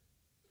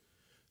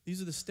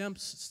 These are the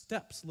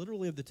steps,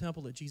 literally, of the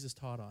temple that Jesus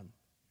taught on.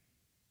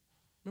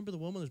 Remember the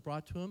woman that was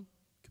brought to him,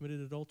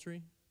 committed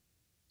adultery,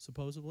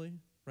 supposedly?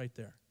 Right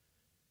there.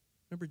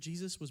 Remember,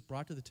 Jesus was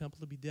brought to the temple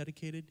to be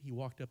dedicated? He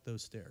walked up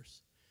those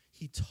stairs.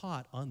 He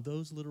taught on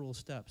those literal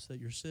steps that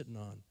you're sitting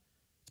on.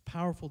 It's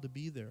powerful to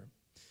be there.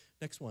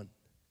 Next one.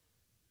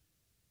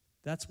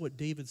 That's what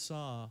David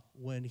saw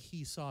when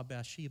he saw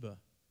Bathsheba.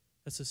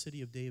 That's the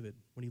city of David,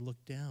 when he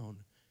looked down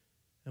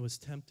and was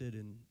tempted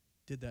and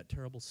did that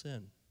terrible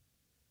sin.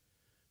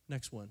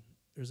 Next one.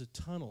 There's a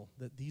tunnel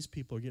that these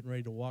people are getting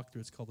ready to walk through.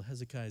 It's called the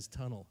Hezekiah's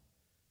Tunnel.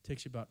 It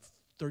takes you about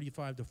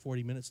 35 to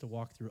 40 minutes to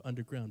walk through,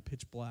 underground,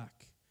 pitch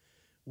black.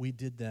 We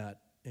did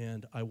that,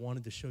 and I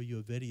wanted to show you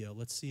a video.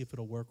 Let's see if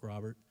it'll work,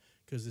 Robert,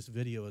 because this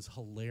video is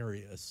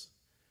hilarious.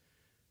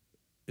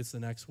 It's the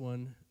next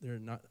one. They're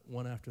not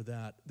one after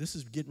that. This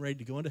is getting ready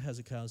to go into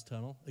Hezekiah's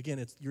Tunnel.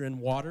 Again, you're in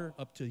water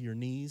up to your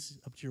knees,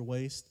 up to your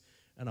waist,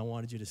 and I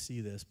wanted you to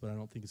see this, but I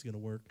don't think it's going to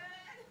work.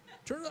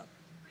 Turn it up.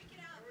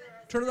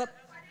 Turn it up.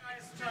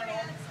 Tunnel.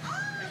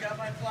 I got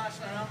my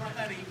flashlight on my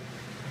honey.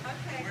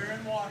 Okay. We're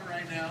in water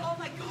right now. Oh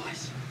my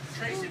gosh.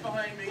 Tracy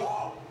behind me.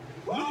 Oh.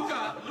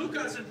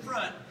 Luca's in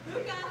front.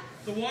 Luca.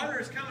 The water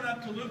is coming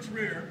up to Luke's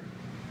rear.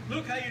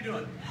 Luke, how you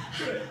doing?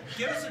 Good.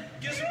 Give us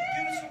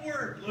a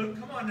word, Luke.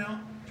 Come on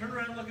now. Turn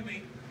around and look at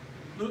me.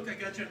 Luke, I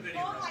got you on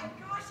video. Oh my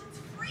gosh, it's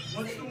freezing.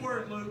 What's the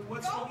word, Luke?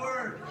 What's the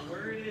word? The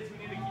word is we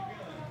need to keep going.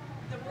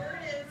 The word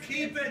is...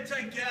 Keep it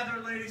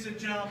together, ladies and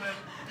gentlemen.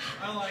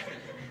 I like it.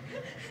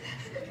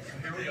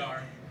 Here we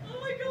are. Oh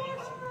my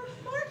gosh.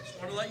 Marky. I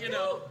want to let you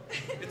know,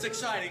 it's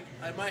exciting.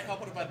 I might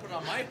help it if I put it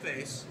on my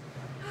face.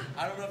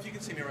 I don't know if you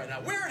can see me right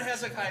now. We're in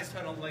Hezekiah's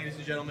Tunnel, ladies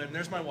and gentlemen.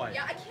 There's my wife.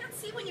 Yeah, I can't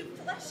see when you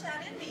flush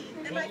that in me,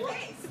 in Well, my look,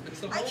 face.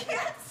 it's the I whole-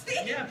 can't see.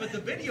 Yeah, but the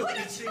video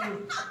can see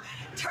you.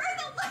 Turn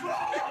the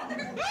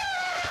light.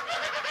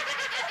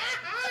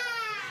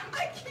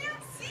 I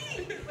can't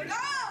see. No,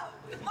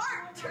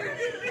 Mark, turn it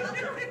the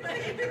other way.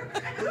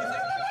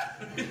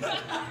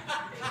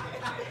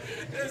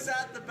 Is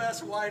that the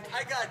best wife?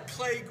 I got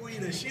Clay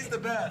Guida. She's the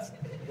best.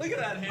 Look at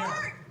that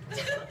hair.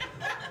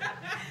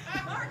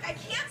 Mark, I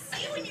can't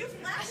see when you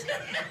flash it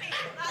in me.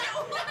 I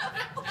don't want to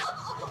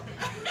fall.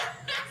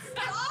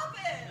 Stop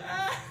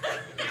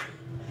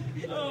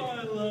it. Oh,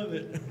 I love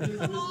it.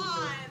 Come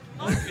on.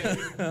 Okay.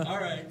 All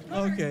right.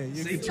 Okay,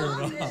 you Say can turn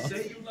you it love off.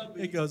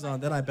 me. It goes on.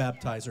 Then I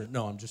baptize her.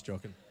 No, I'm just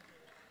joking.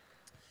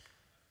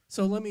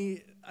 So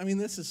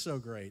this is so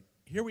great.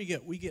 Here we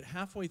get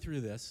halfway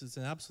through this. It's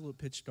an absolute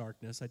pitch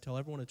darkness. I tell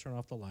everyone to turn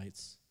off the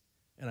lights,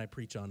 and I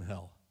preach on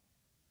hell.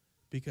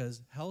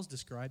 Because hell's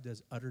described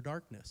as utter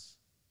darkness.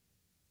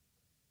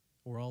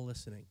 We're all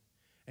listening.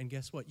 And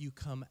guess what? You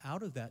come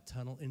out of that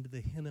tunnel into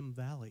the Hinnom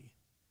Valley,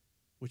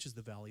 which is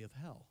the valley of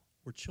hell,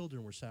 where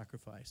children were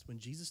sacrificed. When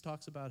Jesus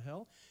talks about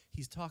hell,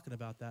 he's talking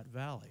about that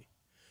valley.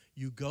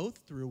 You go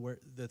through where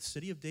the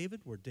city of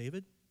David, where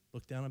David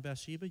looked down on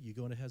Bathsheba. You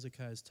go into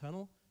Hezekiah's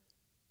tunnel,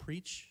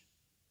 preach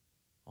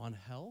on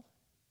hell.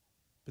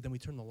 But then we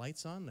turn the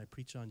lights on, and I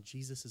preach on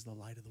Jesus is the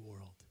light of the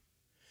world.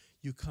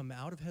 You come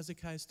out of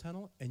Hezekiah's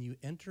tunnel, and you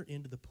enter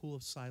into the pool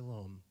of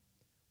Siloam,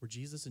 where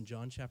Jesus in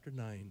John chapter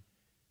 9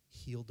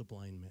 healed the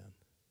blind man.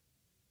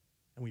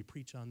 And we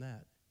preach on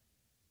that.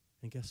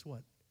 And guess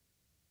what?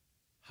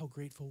 How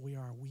grateful we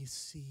are. We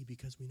see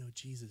because we know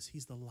Jesus.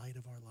 He's the light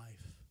of our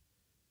life.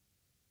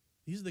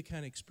 These are the kind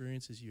of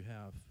experiences you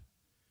have.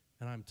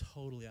 And I'm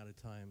totally out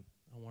of time.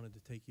 I wanted to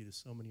take you to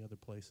so many other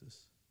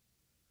places.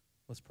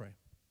 Let's pray.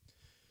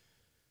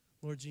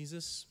 Lord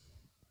Jesus,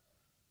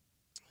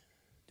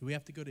 do we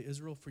have to go to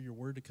Israel for your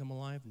word to come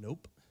alive?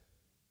 Nope.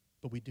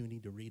 But we do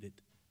need to read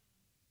it.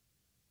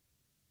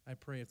 I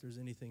pray if there's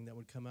anything that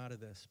would come out of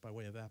this by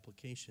way of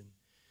application,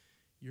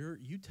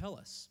 you tell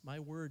us, my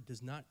word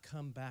does not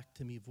come back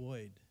to me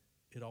void.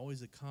 It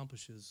always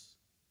accomplishes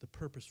the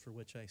purpose for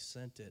which I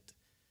sent it.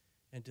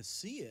 And to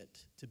see it,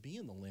 to be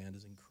in the land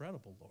is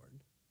incredible, Lord,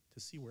 to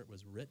see where it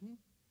was written.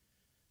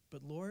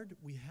 But Lord,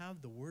 we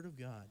have the word of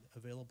God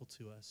available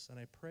to us. And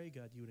I pray,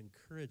 God, you would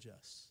encourage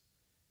us,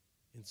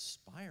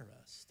 inspire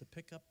us to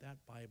pick up that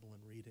Bible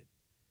and read it.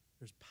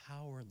 There's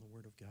power in the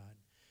word of God.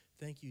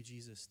 Thank you,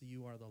 Jesus, that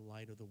you are the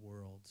light of the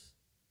world.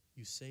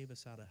 You save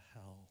us out of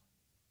hell.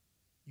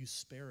 You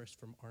spare us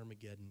from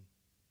Armageddon.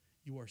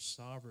 You are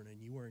sovereign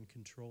and you are in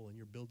control, and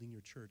you're building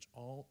your church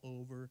all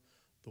over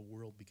the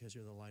world because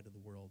you're the light of the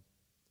world.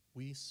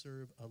 We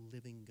serve a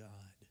living God.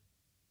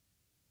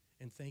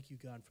 And thank you,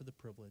 God, for the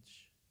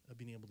privilege of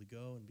being able to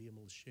go and be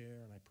able to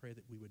share. And I pray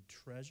that we would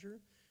treasure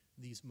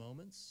these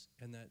moments,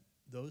 and that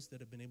those that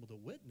have been able to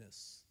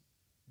witness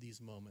these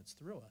moments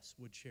through us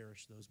would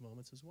cherish those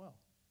moments as well.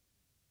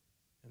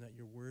 And that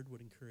your word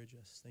would encourage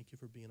us. Thank you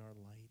for being our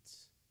light.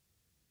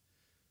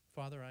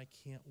 Father, I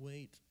can't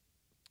wait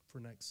for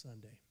next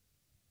Sunday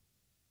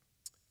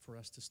for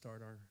us to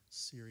start our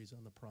series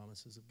on the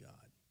promises of God.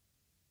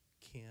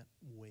 Can't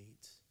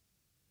wait.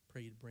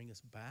 Pray you'd bring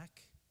us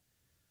back.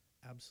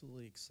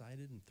 Absolutely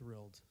excited and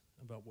thrilled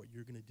about what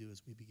you're going to do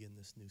as we begin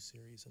this new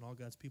series. And all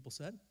God's people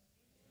said?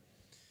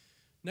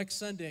 Next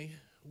Sunday,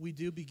 we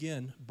do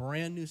begin a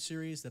brand new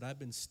series that I've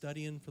been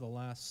studying for the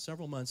last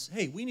several months.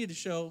 Hey, we need to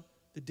show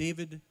the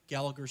David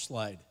Gallagher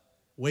slide.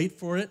 Wait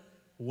for it.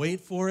 Wait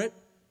for it.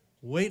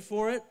 Wait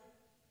for it.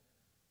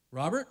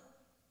 Robert?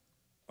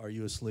 Are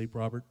you asleep,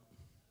 Robert?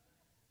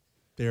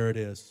 There it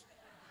is.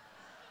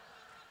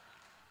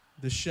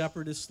 The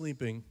shepherd is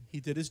sleeping.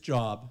 He did his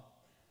job.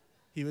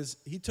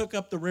 He took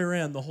up the rear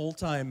end the whole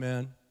time,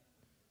 man.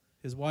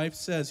 His wife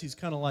says he's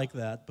kind of like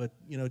that, but,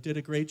 did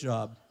a great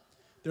job.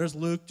 There's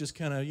Luke just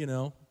kind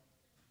of,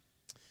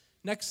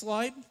 Next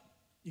slide.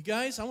 You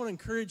guys, I want to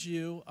encourage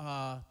you,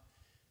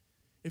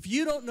 if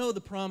you don't know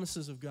the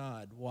promises of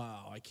God,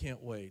 wow, I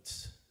can't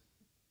wait.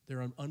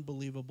 They're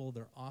unbelievable.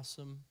 They're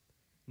awesome.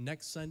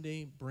 Next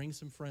Sunday, bring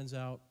some friends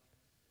out.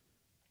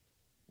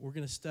 We're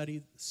going to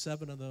study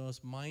 7 of those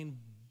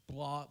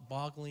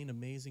mind-boggling,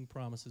 amazing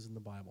promises in the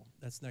Bible.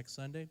 That's next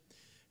Sunday.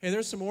 Hey,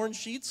 there's some orange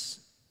sheets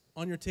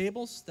on your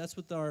tables. That's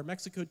what our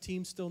Mexico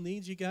team still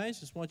needs, you guys.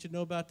 Just want you to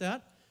know about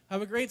that.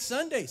 Have a great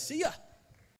Sunday. See ya.